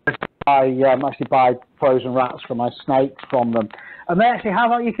we actually buy frozen rats for my snakes from them, and they actually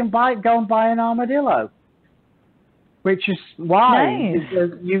have you can go and buy an armadillo, which is why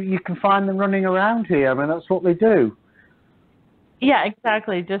you can find them running around here. I mean, that's what they do. Yeah,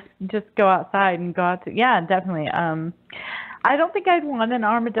 exactly. Just go outside and go out to, yeah, definitely. I don't think I'd want an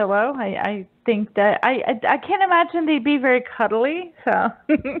armadillo. I think that I can't imagine they'd be very cuddly. So,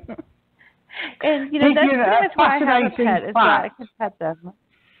 and that's pretty much why I have a pet. Is that I can pet them.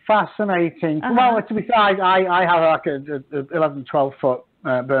 Fascinating. Well, to be fair, I have like a 11, 12 foot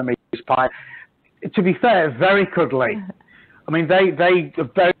Burmese pie. To be fair, very cuddly. I mean, they are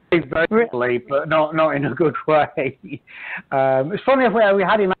very, very cuddly, but not in a good way. It's funny if we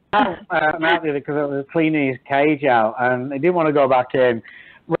had him out there because I was cleaning his cage out, and he didn't want to go back in.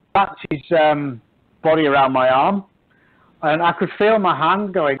 Wrapped his body around my arm, and I could feel my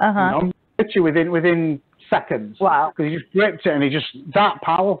hand going numb within seconds. Wow. Because he just gripped it and he just that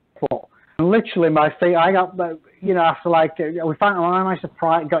powerful. And literally, my feet. I got, after like we found him. I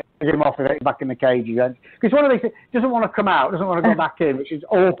surprised got him off it back in the cage again. Because one of these doesn't want to come out, doesn't want to go back in, which is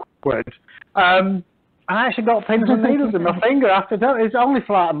awkward. And I actually got pins and needles in my finger after that. It's only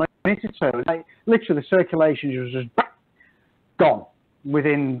for like a minute or two. Like, literally, the circulation was just gone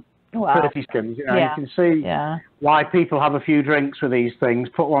within 30 seconds. You can see why people have a few drinks with these things,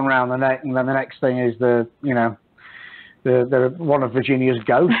 put one around the neck, and then the next thing is the one of Virginia's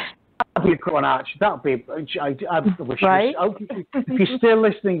ghosts. That'd be a cool arch. That'd be. I wish. Right? If you're still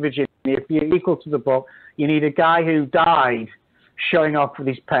listening, Virginia, if you're equal to the book, you need a guy who died showing off with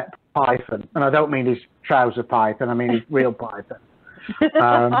his pet python, and I don't mean his trouser python. I mean his real python.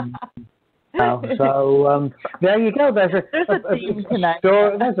 So there you go. There's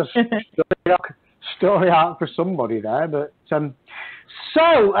a story arc for somebody there. But now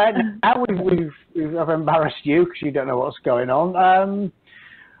I've embarrassed you because you don't know what's going on.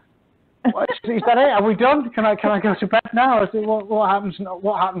 Is that it? Are we done? Can I go to bed now? What happens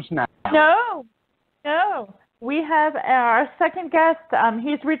now? No. We have our second guest.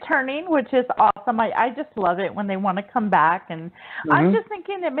 He's returning, which is awesome. I just love it when they want to come back. And I'm just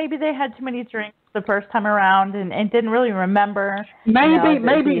thinking that maybe they had too many drinks the first time around and didn't really remember. Maybe it's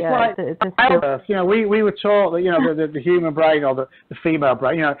like we were taught that the human brain or the female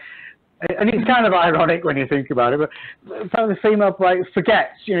brain, and it's kind of ironic when you think about it, but the female brain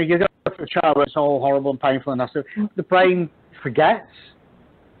forgets. You go for a child where it's all horrible and painful, and that's it. The brain forgets.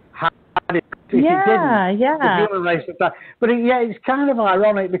 The human race of that. But it's kind of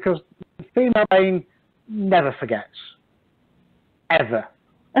ironic because the female brain never forgets. Ever.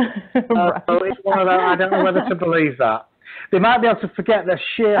 Right. So it's one of those, I don't know whether to believe that. They might be able to forget the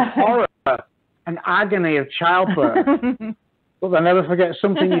sheer horror and agony of childbirth, but they'll never forget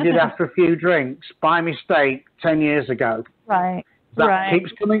something you did after a few drinks by mistake 10 years ago. Right. That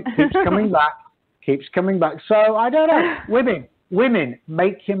keeps coming back. So I don't know. Women,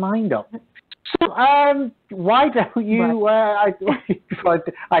 make your mind up. So, why don't you, I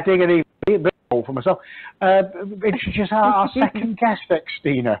dig a bit more for myself, introduce our second guest,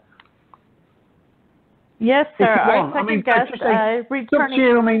 Xtina. Yes, sir. Our second guest,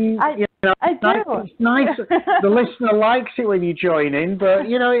 returning. I do. It's nice. The listener likes it when you join in, but,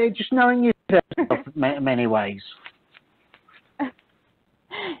 just knowing you in many ways.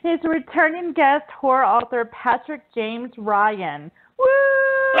 His returning guest, horror author Patrick James Ryan. Woo!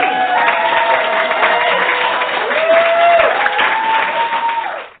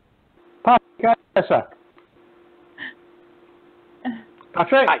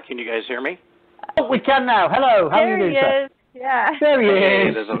 Patrick? Hi, can you guys hear me? Oh, we can now. Hello. How are you doing, sir? Yeah. There he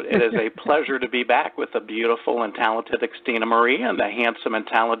is. It is a pleasure to be back with the beautiful and talented Xtina Marie and the handsome and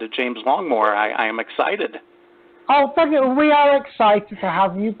talented James Longmore. I am excited. Oh, thank you. We are excited to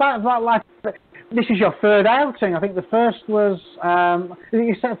have you back. This is your third outing. I think the first was,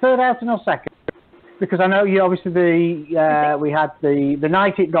 you said third outing or second? Because I know you obviously we had the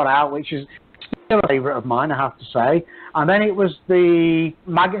night it got out, which is still a favourite of mine, I have to say. And then it was the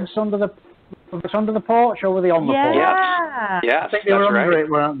maggots under the porch, or were they on the porch? Yes, I think they were under it,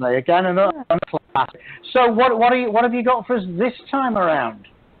 weren't they? Again, another classic. So what have you got for us this time around?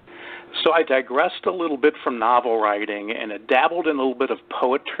 So I digressed a little bit from novel writing and dabbled in a little bit of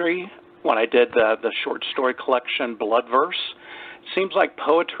poetry when I did the short story collection Bloodverse. It seems like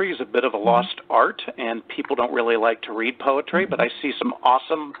poetry is a bit of a lost art, and people don't really like to read poetry, but I see some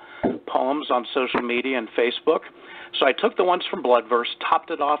awesome poems on social media and Facebook. So I took the ones from Bloodverse,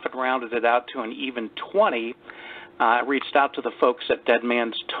 topped it off, and rounded it out to an even 20. I reached out to the folks at Dead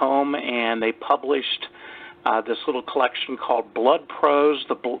Man's Tome, and they published this little collection called Blood Prose,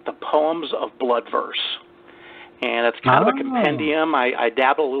 the Poems of Bloodverse. And it's kind of a compendium. I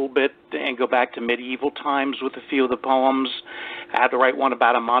dabble a little bit and go back to medieval times with a few of the poems. I had to write one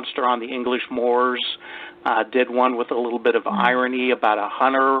about a monster on the English moors. Did one with a little bit of irony about a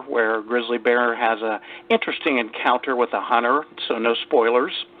hunter where a grizzly bear has an interesting encounter with a hunter, so no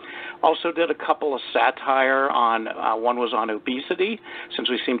spoilers. Also did a couple of satire on, one was on obesity, since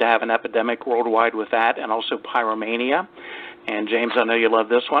we seem to have an epidemic worldwide with that, and also pyromania. And James, I know you love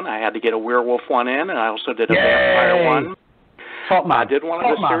this one. I had to get a werewolf one in, and I also did a vampire one. I did one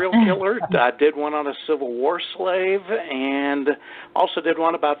on a serial killer. I did one on a Civil War slave, and also did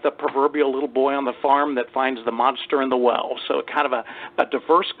one about the proverbial little boy on the farm that finds the monster in the well. So kind of a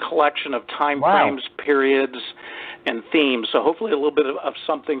diverse collection of time frames, periods, and themes. So hopefully a little bit of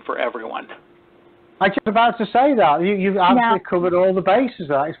something for everyone. I was just about to say that. You've absolutely covered all the bases.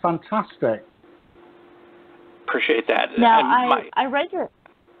 That is fantastic. Appreciate that. Now, I read your...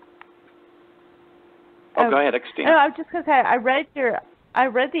 Go ahead, Xtina. No, I was just going to say I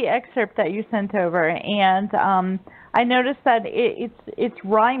read the excerpt that you sent over, and I noticed that it's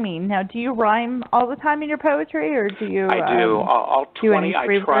rhyming. Now, do you rhyme all the time in your poetry, or do you? I do. All 20. I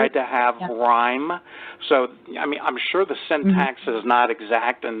tried words? to have rhyme. So, I mean, I'm sure the syntax is not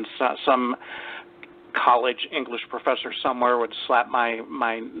exact, and some college English professor somewhere would slap my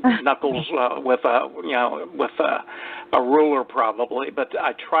knuckles with a ruler probably. But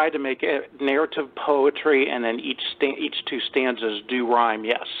I try to make it narrative poetry, and then each two stanzas do rhyme.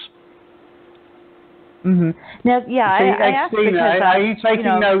 Yes. Mm-hmm. Now, yeah, See, I asked Xtina, because are you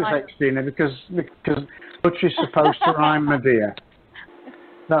taking notes, Xtina? Because poetry's supposed to rhyme, my dear.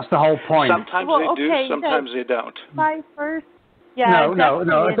 That's the whole point. Sometimes they do, sometimes they don't. My first. Yeah, no.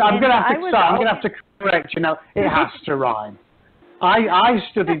 I'm going to have to correct you. It has to rhyme. I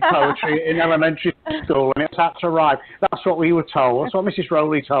studied poetry in elementary school, and it had to rhyme. That's what we were told. That's what Mrs.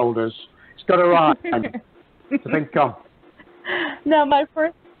 Rowley told us. It's got to rhyme. So think on. No, my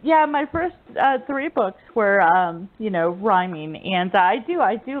first 3 books were, rhyming, and I do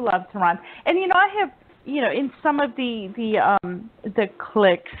love to rhyme. And I have, in some of the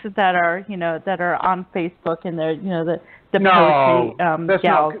clicks that are on Facebook and the poetry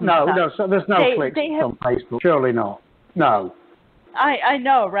gals. There's no clicks on Facebook. Surely not. No. I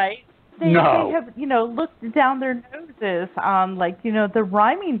know, right? They have, looked down their noses on, the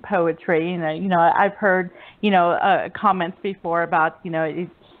rhyming poetry. I've heard, comments before about,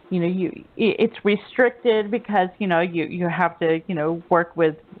 it's restricted because, you have to, work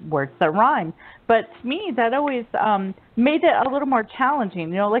with words that rhyme. But to me, that always made it a little more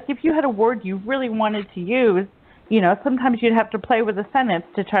challenging. Like if you had a word you really wanted to use, sometimes you'd have to play with a sentence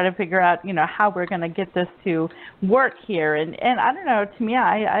to try to figure out, how we're going to get this to work here. And I don't know, to me,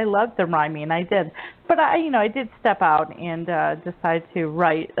 I loved the rhyming. I did. But I did step out and decide to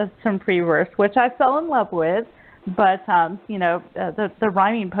write some free verse, which I fell in love with. But, the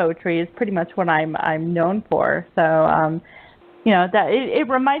rhyming poetry is pretty much what I'm known for. So, that it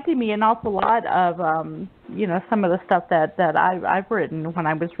reminded me an awful lot of, some of the stuff that I've written when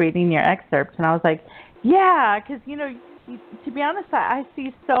I was reading your excerpts. And I was like, yeah, because, to be honest, I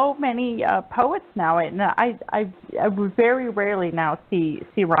see so many poets now, and I very rarely now see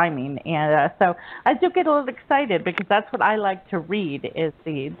rhyming. And so I do get a little excited because that's what I like to read is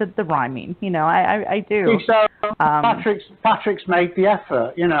the rhyming. I do. So Patrick's made the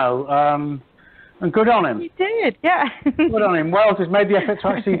effort, and good on him. He did, yeah. Good on him. Wells has made the effort to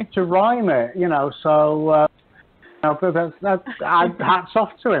actually to rhyme it, so hats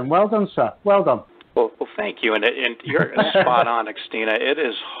off to him. Well done, sir. Well done. Well, thank you, and you're spot on, Xtina. It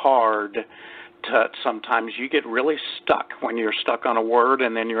is hard to sometimes you get really stuck when you're stuck on a word,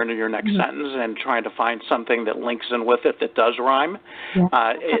 and then you're into your next sentence and trying to find something that links in with it that does rhyme. Yeah.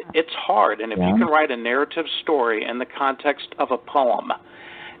 It's hard, and if you can write a narrative story in the context of a poem,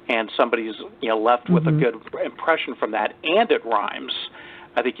 and somebody's left with a good impression from that, and it rhymes,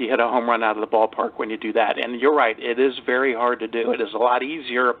 I think you hit a home run out of the ballpark when you do that. And you're right, it is very hard to do. It is a lot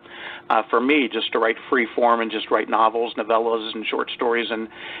easier for me just to write free form and just write novels, novellas, and short stories and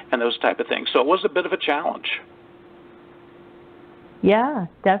those type of things. So it was a bit of a challenge. Yeah,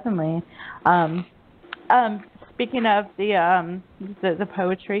 definitely. Speaking of the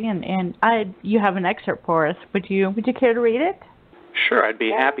poetry, and you have an excerpt for us. Would you care to read it? Sure, I'd be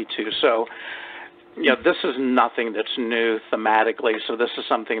happy to. So, this is nothing that's new thematically. So this is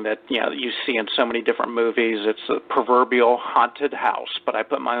something that, you see in so many different movies. It's a proverbial haunted house, but I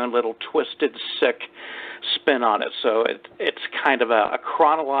put my own little twisted, sick spin on it. So it's kind of a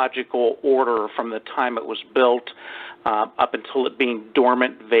chronological order from the time it was built up until it being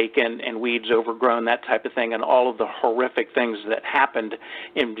dormant, vacant, and weeds overgrown, that type of thing, and all of the horrific things that happened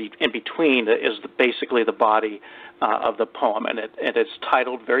in between is basically the body of the poem. And it is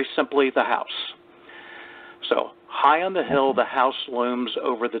titled very simply, The House. So, high on the hill the house looms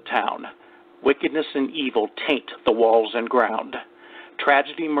over the town. Wickedness and evil taint the walls and ground.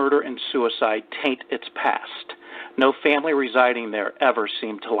 Tragedy, murder, and suicide taint its past. No family residing there ever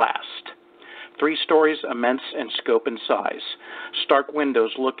seemed to last. 3 stories immense in scope and size. Stark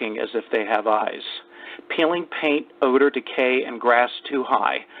windows looking as if they have eyes. Peeling paint, odor, decay, and grass too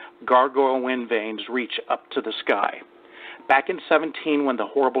high. Gargoyle wind veins reach up to the sky. Back in 17, when the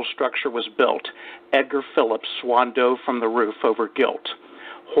horrible structure was built, Edgar Phillips swan dove from the roof over guilt.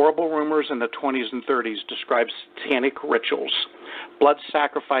 Horrible rumors in the 20s and 30s describe satanic rituals. Blood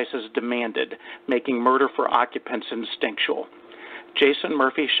sacrifices demanded, making murder for occupants instinctual. Jason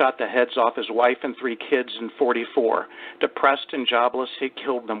Murphy shot the heads off his wife and 3 kids in 44. Depressed and jobless, he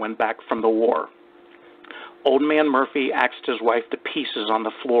killed them when back from the war. Old Man Murphy axed his wife to pieces on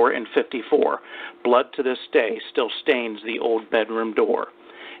the floor in 54. Blood to this day still stains the old bedroom door.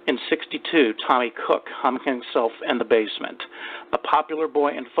 In 62, Tommy Cook hung himself in the basement. A popular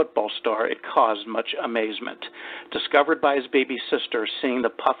boy and football star, it caused much amazement. Discovered by his baby sister seeing the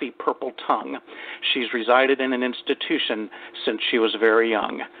puffy purple tongue, she's resided in an institution since she was very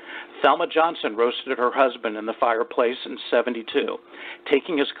young. Thelma Johnson roasted her husband in the fireplace in 72,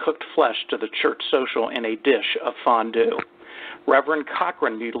 taking his cooked flesh to the church social in a dish of fondue. Reverend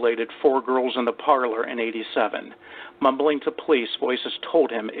Cochran mutilated 4 girls in the parlor in 87. Mumbling to police, voices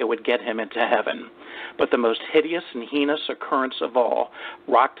told him it would get him into heaven. But the most hideous and heinous occurrence of all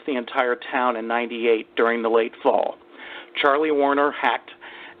rocked the entire town in 98 during the late fall. Charlie Warner hacked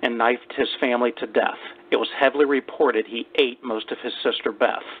and knifed his family to death. It was heavily reported he ate most of his sister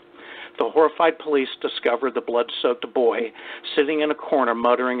Beth. The horrified police discovered the blood-soaked boy sitting in a corner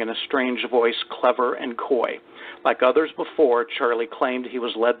muttering in a strange voice, clever and coy. Like others before, Charlie claimed he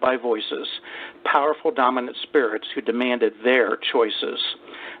was led by voices, powerful dominant spirits who demanded their choices.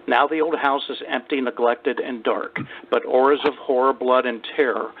 Now the old house is empty, neglected, and dark, but auras of horror, blood, and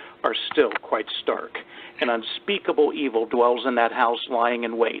terror are still quite stark. An unspeakable evil dwells in that house lying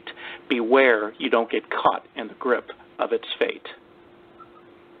in wait. Beware you don't get caught in the grip of its fate.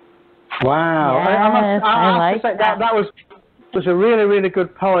 Wow. Yes, I like have to say that was a really, really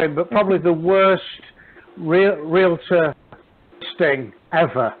good poem, but probably the worst realtor sting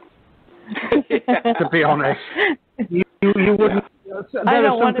ever, to be honest. You wouldn't. There are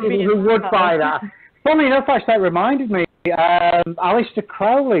some people who would buy that. Funny enough, actually, that reminded me, Aleister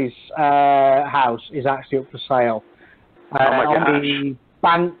Crowley's house is actually up for sale on the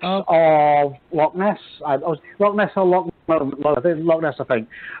banks of Loch Ness. Loch Ness or Loch Ness, I think.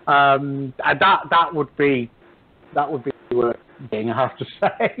 That would be worth being, I have to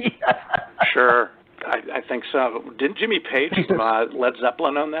say. Sure. I think so. Didn't Jimmy Page from Led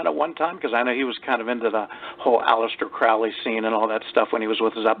Zeppelin own that at one time? Because I know he was kind of into the whole Aleister Crowley scene and all that stuff when he was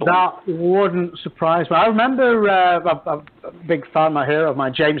with Zeppelin. That wouldn't surprise me. I remember a big fan, my hero,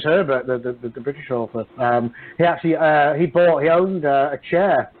 my James Herbert, the British author. He actually he owned a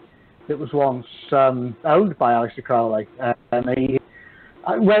chair that was once owned by Aleister Crowley, and he.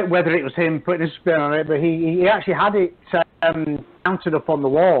 Whether it was him putting a spin on it, but he actually had it mounted up on the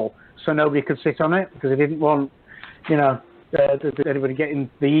wall so nobody could sit on it because he didn't want, anybody getting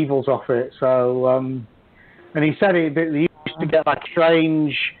the evils off it. So, and he said they used to get like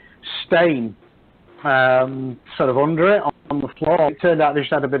strange stain sort of under it on the floor. It turned out they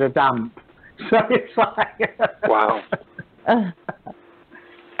just had a bit of damp. So it's like wow.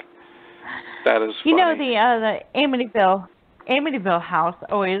 That is funny. The Amityville house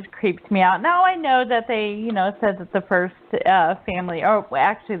always creeps me out. Now I know that they, said that the first family, or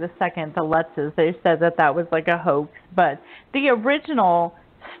actually the second, the Lutzes, they said that was like a hoax. But the original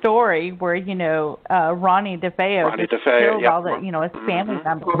story where, Ronnie DeFeo killed all the, his family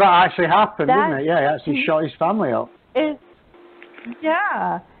members. Well, that actually happened, didn't it? Yeah, he actually shot his family up.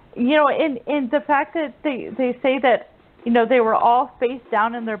 Yeah. In the fact that they say that, they were all face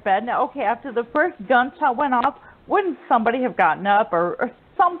down in their bed. Now, okay, after the first gunshot went off, wouldn't somebody have gotten up or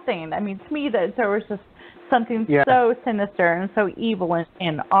something? I mean, to me, that there was just something so sinister and so evil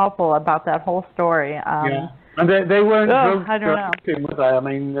and awful about that whole story. And they weren't drunk, I don't know. Were they? I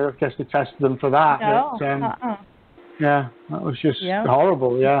mean, I guess they tested them for that. No, but, yeah, that was just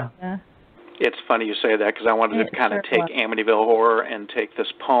horrible, yeah. It's funny you say that because I wanted to kind of take Amityville Horror and take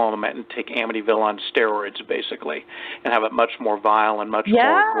this poem and take Amityville on steroids, basically, and have it much more vile and much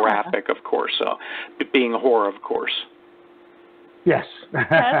more graphic, of course. So, being horror, of course. Yes.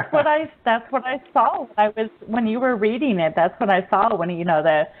 That's what I saw when you were reading it. That's what I saw when he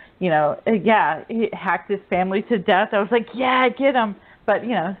hacked his family to death. I was like, yeah, get him. But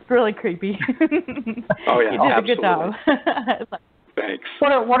it's really creepy. Oh yeah, you did a good job. Thanks.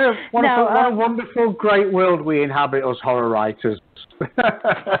 What a wonderful, great world we inhabit as horror writers.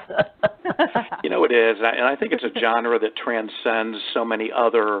 It is, and I think it's a genre that transcends so many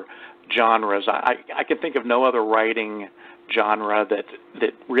other genres. I can think of no other writing genre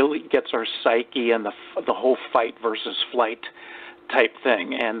that really gets our psyche and the whole fight versus flight type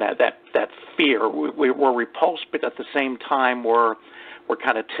thing, and that fear. We're repulsed, but at the same time we're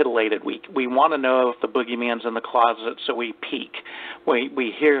kind of titillated. We want to know if the boogeyman's in the closet, so we peek.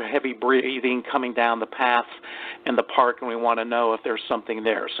 We hear heavy breathing coming down the path in the park, and we want to know if there's something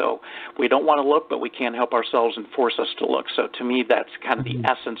there. So we don't want to look, but we can't help ourselves and force us to look. So to me, that's kind of the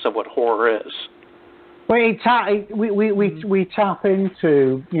essence of what horror is. We tap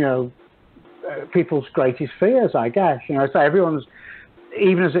into people's greatest fears, I guess. So everyone's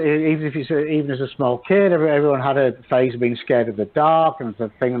even as a small kid, everyone had a phase of being scared of the dark and the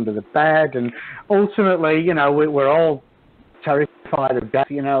thing under the bed, and ultimately, you know, we're all terrified of death.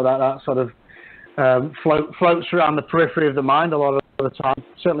 You know, that sort of floats around the periphery of the mind a lot of the time.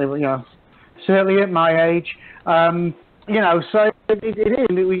 Certainly at my age, you know, so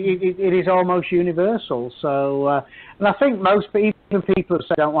it is almost universal. So, and I think most even people who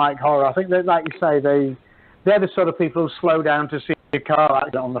say don't like horror, I think that, like you say, they're the sort of people who slow down to see a car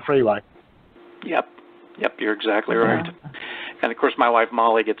accident on the freeway. Yep, you're exactly right. And of course, my wife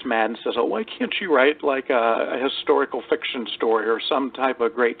Molly gets mad and says, "Oh, why can't you write like a historical fiction story or some type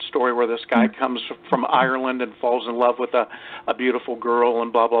of great story where this guy comes from Ireland and falls in love with a beautiful girl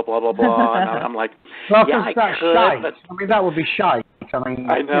and blah blah blah blah blah?" And I'm like, well, "Yeah, I could, but I mean, that would be shite. I mean,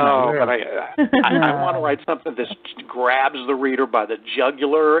 I know, really. but I want to write something that grabs the reader by the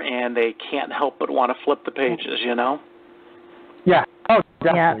jugular and they can't help but want to flip the pages, you know?" Yeah. Oh,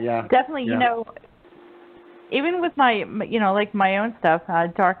 definitely. Yeah. Definitely. Yeah. You know, even with my, you know, like my own stuff,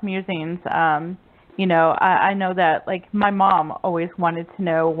 Dark Musings. You know, I know that like my mom always wanted to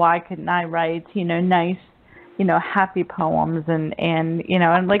know why couldn't I write, you know, nice, you know, happy poems and you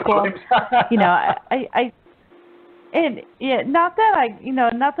know, and like, well, you know, and yeah, not that I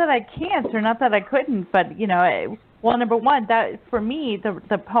can't or not that I couldn't, but you know, well, number one, that for me,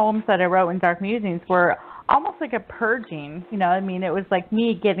 the poems that I wrote in Dark Musings were almost like a purging, you know. I mean, it was like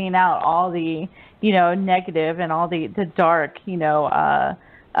me getting out all the, you know, negative and all the dark, you know,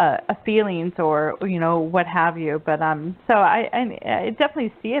 feelings or, you know, what have you. But so I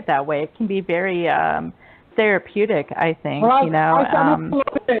definitely see it that way. It can be very therapeutic, I think, well, you know,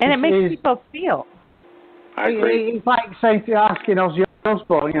 and it makes people feel. I agree. It's like saying, asking Ozzy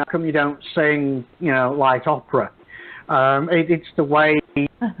Osbourne, you know, how come you don't sing, you know, light opera? It's the way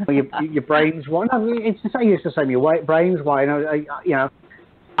your brain's wired. No, it's the same. Your brain's wired. You know,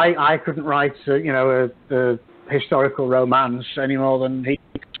 I couldn't write, you know, a historical romance any more than he,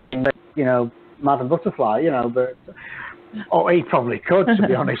 you know, Madame Butterfly. You know, but he probably could. To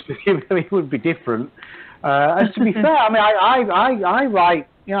be honest with you, it would be different. And to be fair, I mean, I write.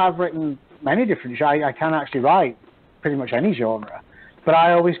 You know, I've written many different genres. I can actually write pretty much any genre. But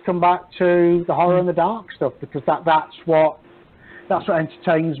I always come back to the horror and the dark stuff because that's what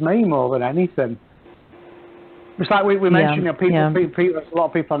entertains me more than anything. It's like we mentioned, you know, people, a lot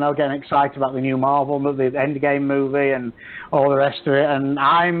of people are now getting excited about the new Marvel movie, the Endgame movie, and all the rest of it. And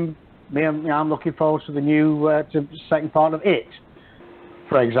I'm looking forward to the new to the second part of It,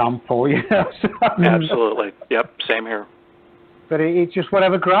 for example. You know, Absolutely. Yep. Same here. But it's just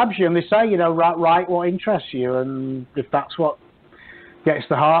whatever grabs you, and they say, you know, write what interests you, and if that's what gets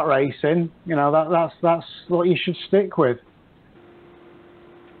the heart racing, you know, that's what you should stick with.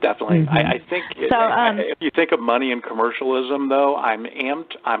 Definitely. Mm-hmm. I think if you think of money and commercialism, though, I'm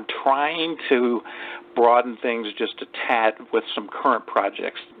trying to broaden things just a tad with some current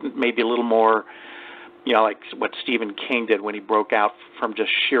projects, maybe a little more, you know, like what Stephen King did when he broke out from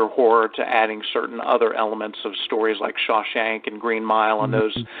just sheer horror to adding certain other elements of stories like Shawshank and Green Mile and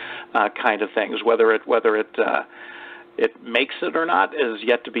those kind of things. Whether it makes it or not is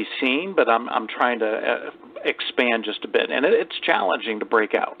yet to be seen, but I'm trying to expand just a bit, and it's challenging to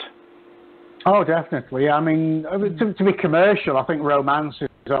break out. Oh, definitely. I mean, to be commercial, I think romance is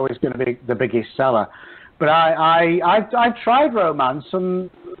always going to be the biggest seller. But I've tried romance, and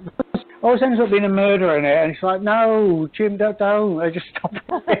always ends up being a murder in it, and it's like, no, Jim, don't. I just stop it.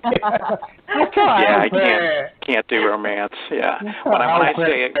 I can't do romance. Yeah, when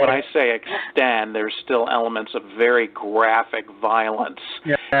I say extend, there's still elements of very graphic violence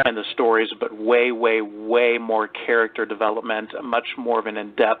in the stories, but way more character development, much more of an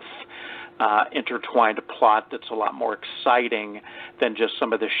in-depth, intertwined plot that's a lot more exciting than just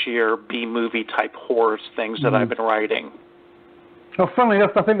some of the sheer B-movie type horror things that I've been writing. Well, funnily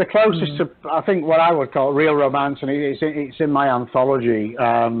enough, I think the closest to, I think what I would call real romance, and it's in my anthology,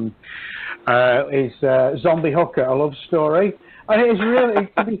 is Zombie Hooker, a love story. And it is really,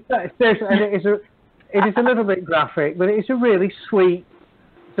 to be fair, it is a little bit graphic, but it's a really sweet,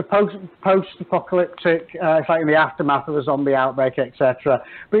 it's a post-apocalyptic, it's like in the aftermath of a zombie outbreak, etc.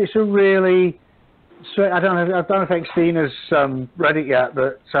 But it's a really, I don't know if Xtina's read it yet,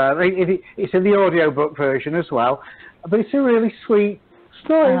 but it's in the audiobook version as well. But it's a really sweet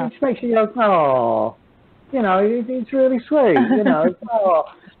story. It just makes you go, oh, you know, it's really sweet, you know. Oh.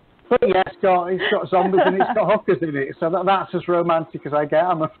 But yeah, it's got zombies and it's got hookers in it, so that's as romantic as I get,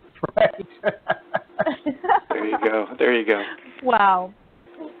 I'm afraid. There you go. Wow.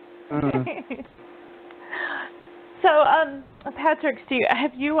 So, Patrick,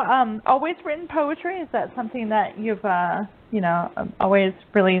 have you always written poetry? Is that something that you've, always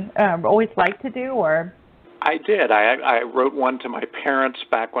really always liked to do, or? I did. I wrote one to my parents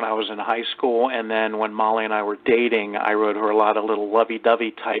back when I was in high school, and then when Molly and I were dating, I wrote her a lot of little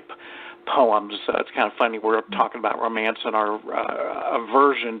lovey-dovey type poems. It's kind of funny. We're talking about romance and our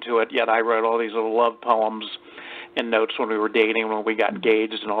aversion to it, yet I wrote all these little love poems and notes when we were dating, when we got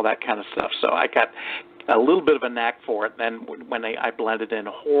engaged, and all that kind of stuff. So I got a little bit of a knack for it. Then when I blended in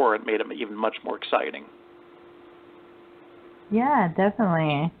horror, it made it even much more exciting. Yeah,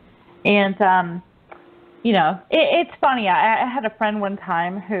 definitely. And, it's funny. I had a friend one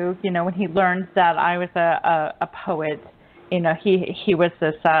time who, when he learned that I was a poet, he was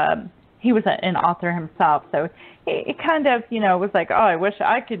this, he was an author himself. So it kind of, was like, oh, I wish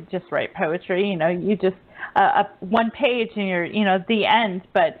I could just write poetry. You just, one page and you're, the end.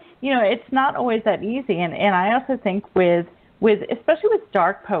 But, it's not always that easy. And I also think with especially with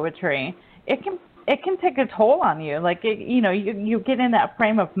dark poetry, it can take a toll on you. Like, you get in that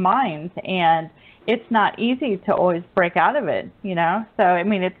frame of mind, and it's not easy to always break out of it, So, I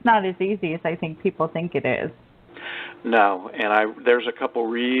mean, it's not as easy as I think people think it is. No, and there's a couple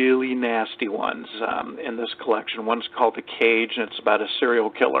really nasty ones in this collection. One's called The Cage, and it's about a serial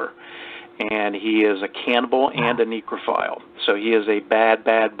killer. And he is a cannibal and a necrophile. So he is a bad,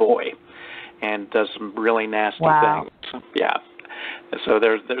 bad boy and does some really nasty things. Yeah. So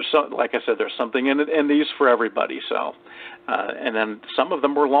there's like I said, there's something in these for everybody. So, and then some of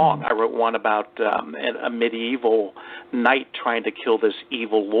them were long. I wrote one about a medieval knight trying to kill this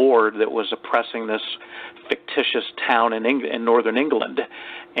evil lord that was oppressing this fictitious town in northern England,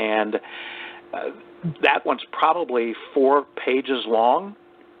 and that one's probably 4 pages long.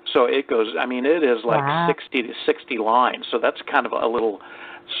 So it goes. I mean, it is like 60 to 60 lines. So that's kind of a little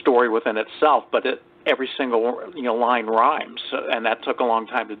story within itself, but every single line rhymes, and that took a long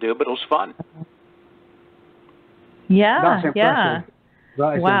time to do, but it was fun. Yeah, that's impressive. Yeah.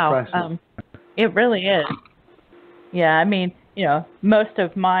 That is impressive. It really is. Yeah, I mean, most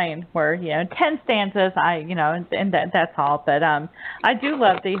of mine were 10 stanzas. And that's all. But I do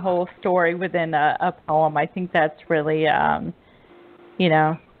love the whole story within a poem. I think that's really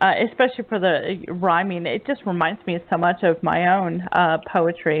especially for the rhyming, it just reminds me so much of my own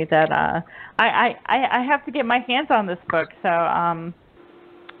poetry that I have to get my hands on this book. So, I'm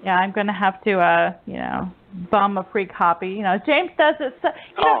going to have to, bum a free copy. James does it. So,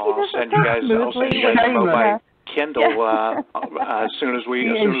 I'll send you guys by Kindle as soon as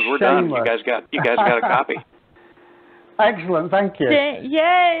we're done. You guys got a copy. Excellent, thank you.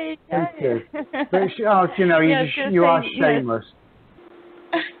 Yay! Thank you. You are shameless.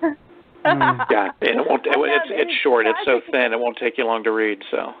 Yeah, and it won't. It's short. It's so thin. It won't take you long to read.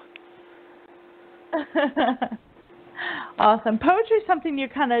 So. Awesome. Poetry is something you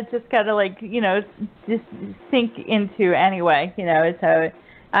kind of just gotta just sink into anyway. So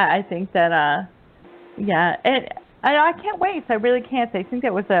I think that and I can't wait. I really can't. I think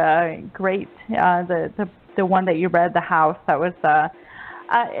that was a great the one that you read, The House. That was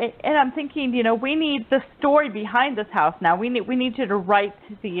and I'm thinking, we need the story behind this house now. We need you to write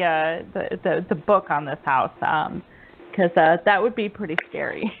the book on this house, because that would be pretty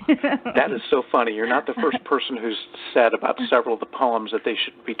scary. That is so funny. You're not the first person who's said about several of the poems that they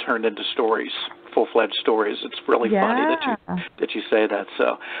should be turned into stories, full-fledged stories. It's really funny that you say that.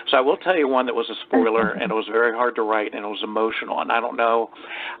 So I will tell you one that was a spoiler, and it was very hard to write, and it was emotional. And I don't know.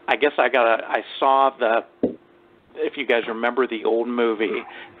 I guess I saw if you guys remember the old movie,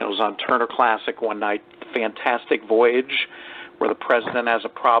 it was on Turner Classic one night, Fantastic Voyage, where the president has a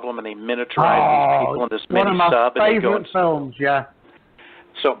problem and they miniaturize these people in this mini sub. One of my favorite films, yeah.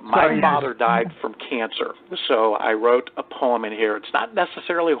 So my father died from cancer, so I wrote a poem in here. It's not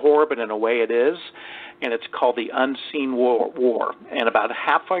necessarily horror, but in a way it is, and it's called The Unseen War. And about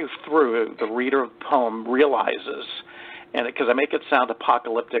halfway through, the reader of the poem realizes, and because I make it sound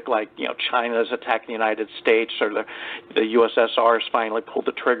apocalyptic, like China is attacking the United States, or the USSR has finally pulled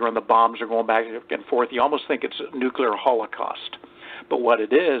the trigger and the bombs are going back and forth. You almost think it's a nuclear holocaust, but what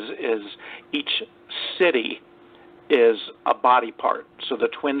it is each city is a body part. So the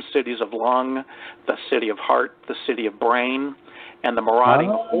twin cities of lung, the city of heart, the city of brain, and the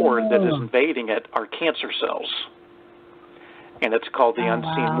marauding horde that is invading it are cancer cells. And it's called the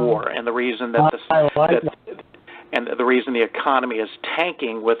Unseen War. And the reason that the reason the economy is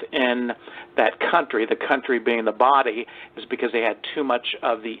tanking within that country, the country being the body, is because they had too much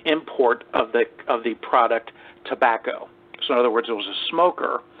of the import of the product tobacco. So in other words, it was a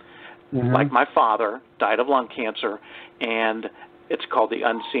smoker, like my father, died of lung cancer, and It's called The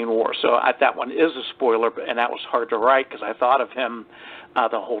Unseen War. So that one is a spoiler, and that was hard to write because I thought of him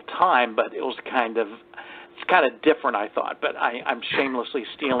the whole time, but it was kind of different, I thought. But I'm shamelessly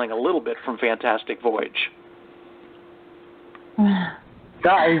stealing a little bit from Fantastic Voyage.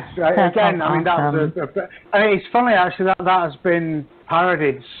 That is, again, I mean, that was it's funny, actually, that has been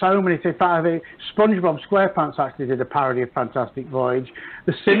parodied so many things. SpongeBob SquarePants actually did a parody of Fantastic Voyage.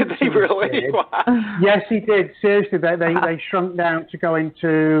 The Simpsons did they really? did. Wow. Yes, he did. Seriously, they shrunk down to go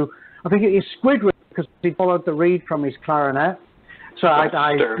into, I think it is Squidward, because he followed the reed from his clarinet. So and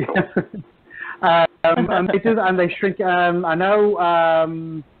they do that, and they shrink. I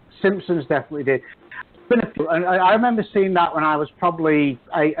know Simpsons definitely did. And I remember seeing that when I was probably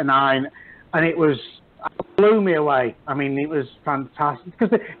 8 or 9, and it blew me away. I mean, it was fantastic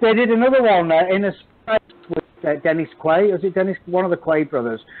because they did another one in a space with Dennis Quaid. Was it Dennis? One of the Quaid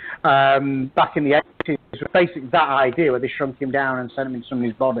brothers back in the 80s. Basically, that idea where they shrunk him down and sent him in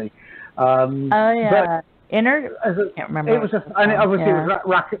somebody's body. But, I can't remember. It was and obviously it was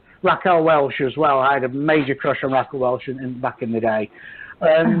Raquel Welch as well. I had a major crush on Raquel Welch back in the day.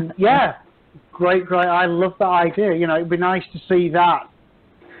 Yeah. Great. I love that idea. You know, it'd be nice to see that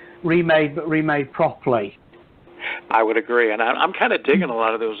remade, but remade properly. I would agree, and I'm kind of digging a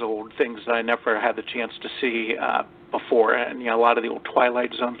lot of those old things that I never had the chance to see before. And a lot of the old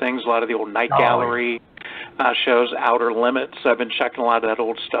Twilight Zone things, a lot of the old Night Gallery shows, Outer Limits. I've been checking a lot of that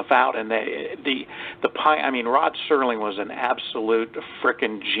old stuff out, and Rod Serling was an absolute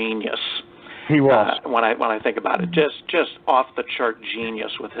frickin' genius. He was. When I think about it, just off the chart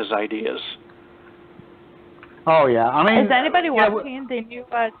genius with his ideas. Oh yeah, I mean, is anybody watching the new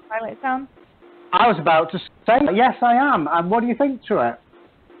Twilight Zone? I was about to say yes, I am. And what do you think to it?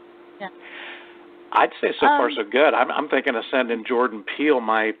 Yeah, I'd say so far so good. I'm thinking of sending Jordan Peele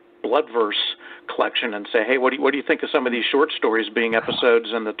my Bloodverse collection and say, hey, what do you think of some of these short stories being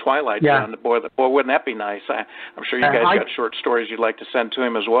episodes in the Twilight Zone? Boy, wouldn't that be nice? I'm sure you guys got short stories you'd like to send to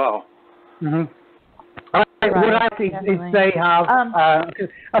him as well. Mm-hmm. What I think is they have, I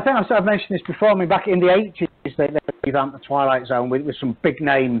think I've mentioned this before, I mean, back in the 80s, they revamped the Twilight Zone with some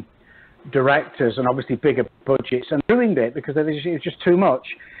big-name directors and obviously bigger budgets, and ruined it because it was just too much.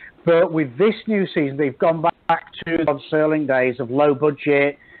 But with this new season, they've gone back to the Rod Serling days of low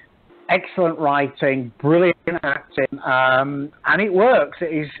budget, excellent writing, brilliant acting, and it works.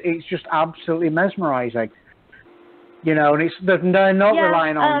 It's just absolutely mesmerizing. You know, and they're not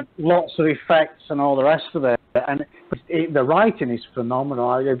relying on lots of effects and all the rest of it. And the writing is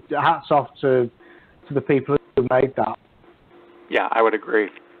phenomenal. Hats off to the people who made that. Yeah, I would agree.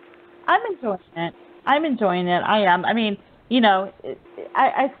 I'm enjoying it. I am. I mean,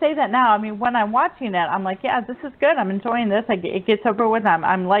 I say that now. I mean, when I'm watching it, I'm like, yeah, this is good. I'm enjoying this. It gets over with.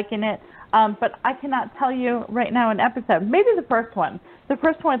 I'm liking it. But I cannot tell you right now an episode. Maybe the first one. The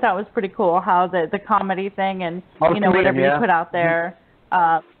first one I thought was pretty cool, how the comedy thing and, whatever you put out there.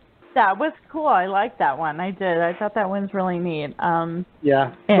 That was cool. I liked that one. I did. I thought that one's really neat.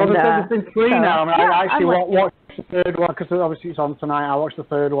 Yeah. Well, there's been 3 now. I actually watched the third one because obviously it's on tonight. I watched the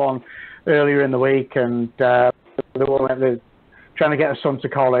third one earlier in the week, and the one where they're trying to get her son to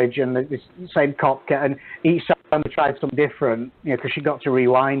college, and the same cop and each time they tried something different, because she got to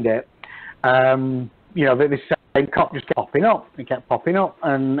rewind it. This same cop just kept popping up. He kept popping up,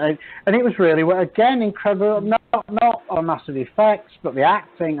 and it was really, again, incredible. Not on massive effects, but the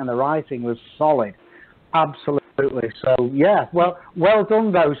acting and the writing was solid, absolutely. So yeah, well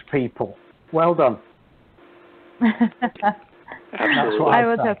done, those people. Well done. I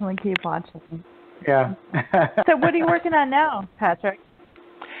will definitely keep watching. Yeah. So what are you working on now, Patrick?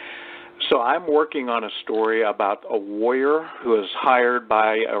 So I'm working on a story about a warrior who is hired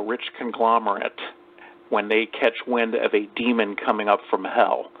by a rich conglomerate when they catch wind of a demon coming up from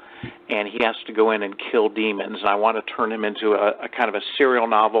hell. And he has to go in and kill demons. And I want to turn him into a kind of a serial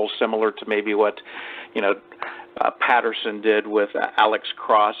novel similar to maybe what, Patterson did with Alex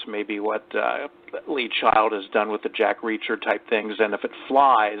Cross, maybe what Lee Child has done with the Jack Reacher type things. And if it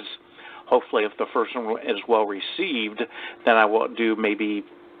flies, hopefully if the first one is well received, then I will do maybe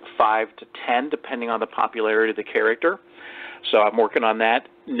 5 to 10, depending on the popularity of the character. So I'm working on that.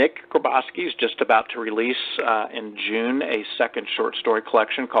 Nick Grabowski is just about to release in June a second short story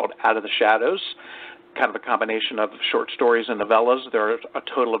collection called Out of the Shadows, kind of a combination of short stories and novellas. There are a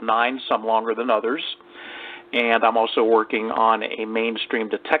total of 9, some longer than others. And I'm also working on a mainstream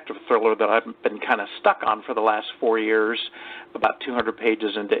detective thriller that I've been kind of stuck on for the last 4 years, about 200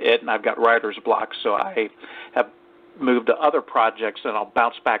 pages into it, and I've got writer's block, so I have moved to other projects, and I'll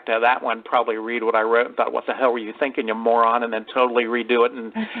bounce back to that one, probably read what I wrote and thought, what the hell were you thinking, you moron, and then totally redo it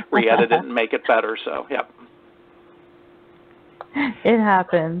and re-edit it and make it better. So, yeah. It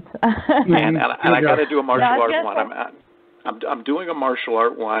happens. and I got to do a martial art one. I'm doing a martial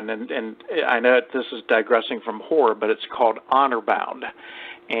art one, and I know this is digressing from horror, but it's called Honor Bound.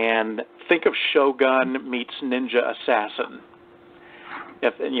 And think of Shogun meets Ninja Assassin.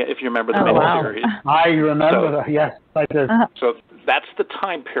 If you remember the miniseries. I remember that, yes, I do. So that's the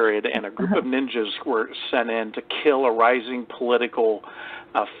time period, and a group of ninjas were sent in to kill a rising political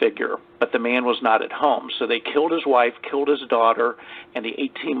figure, but the man was not at home. So they killed his wife, killed his daughter, and the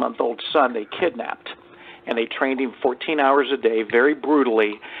 18-month-old son they kidnapped. And they trained him 14 hours a day, very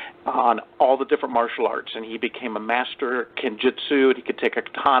brutally, on all the different martial arts. And he became a master kenjutsu, and he could take a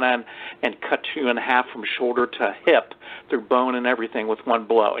katana and cut you in half from shoulder to hip through bone and everything with one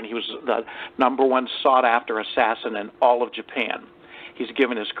blow. And he was the #1 sought-after assassin in all of Japan. He's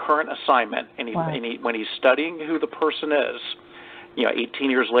given his current assignment, and when he's studying who the person is, 18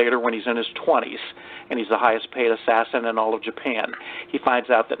 years later when he's in his 20s, and he's the highest paid assassin in all of Japan, he finds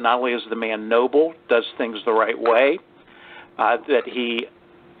out that not only is the man noble, does things the right way, that he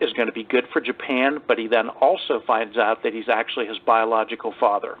is going to be good for Japan, but he then also finds out that he's actually his biological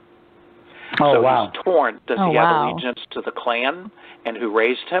father. He's torn. Does he have allegiance to the clan and who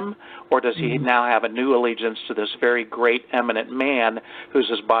raised him, or does he now have a new allegiance to this very great, eminent man who's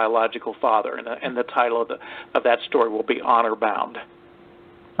his biological father? And the title of that story will be Honor Bound.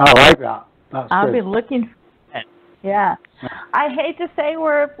 I like that. I'll be looking for it. Yeah. I hate to say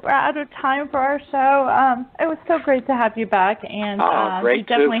we're out of time for our show. It was so great to have you back, and great you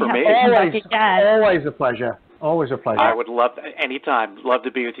definitely too for have me. to come back again. Always a pleasure. Always a pleasure. I would love anytime. Love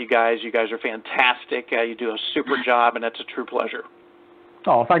to be with you guys. You guys are fantastic. You do a super job, and it's a true pleasure.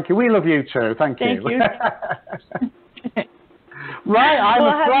 Oh, thank you. We love you too. Thank you. Thank you. Right,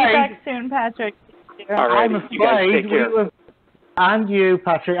 we'll have you back soon, Patrick. All right, I'm afraid and you,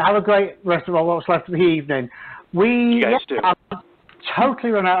 Patrick, have a great rest of what's left of the evening. You guys do. Have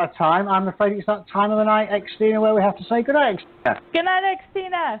totally run out of time. I'm afraid it's that time of the night, Xtina, where we have to say good night, Xtina. Good night,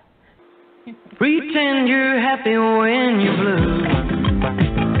 Xtina. Pretend you're happy when you're blue.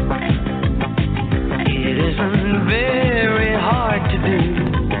 It isn't very hard to do,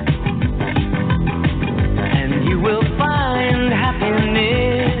 and you will find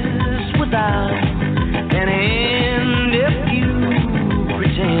happiness without an end if you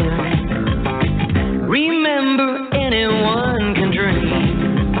pretend. Remember, anyone can dream,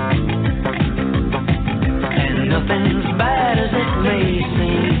 and nothing's bad as it may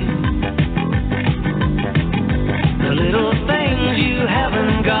seem. The little things you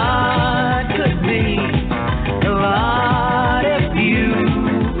haven't got could be a lot if you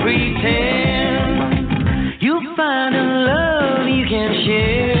pretend. You'll find a love you can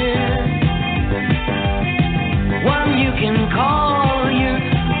share, one you can call your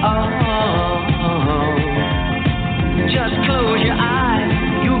own. Just close your eyes,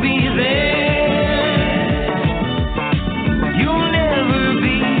 you'll be there. You'll never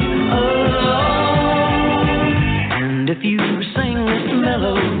be alone. And if you sing this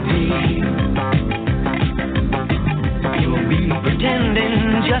melody, you'll be pretending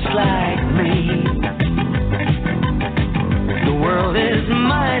just like me. The world is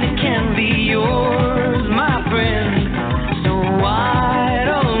mine, it can be yours, my friend. So why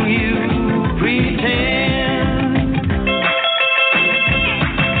don't you pretend?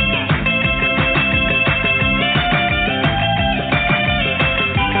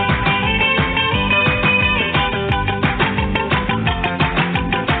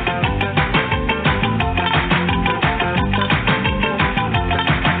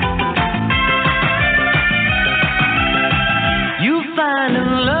 You find a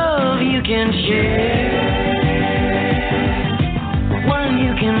love you can share,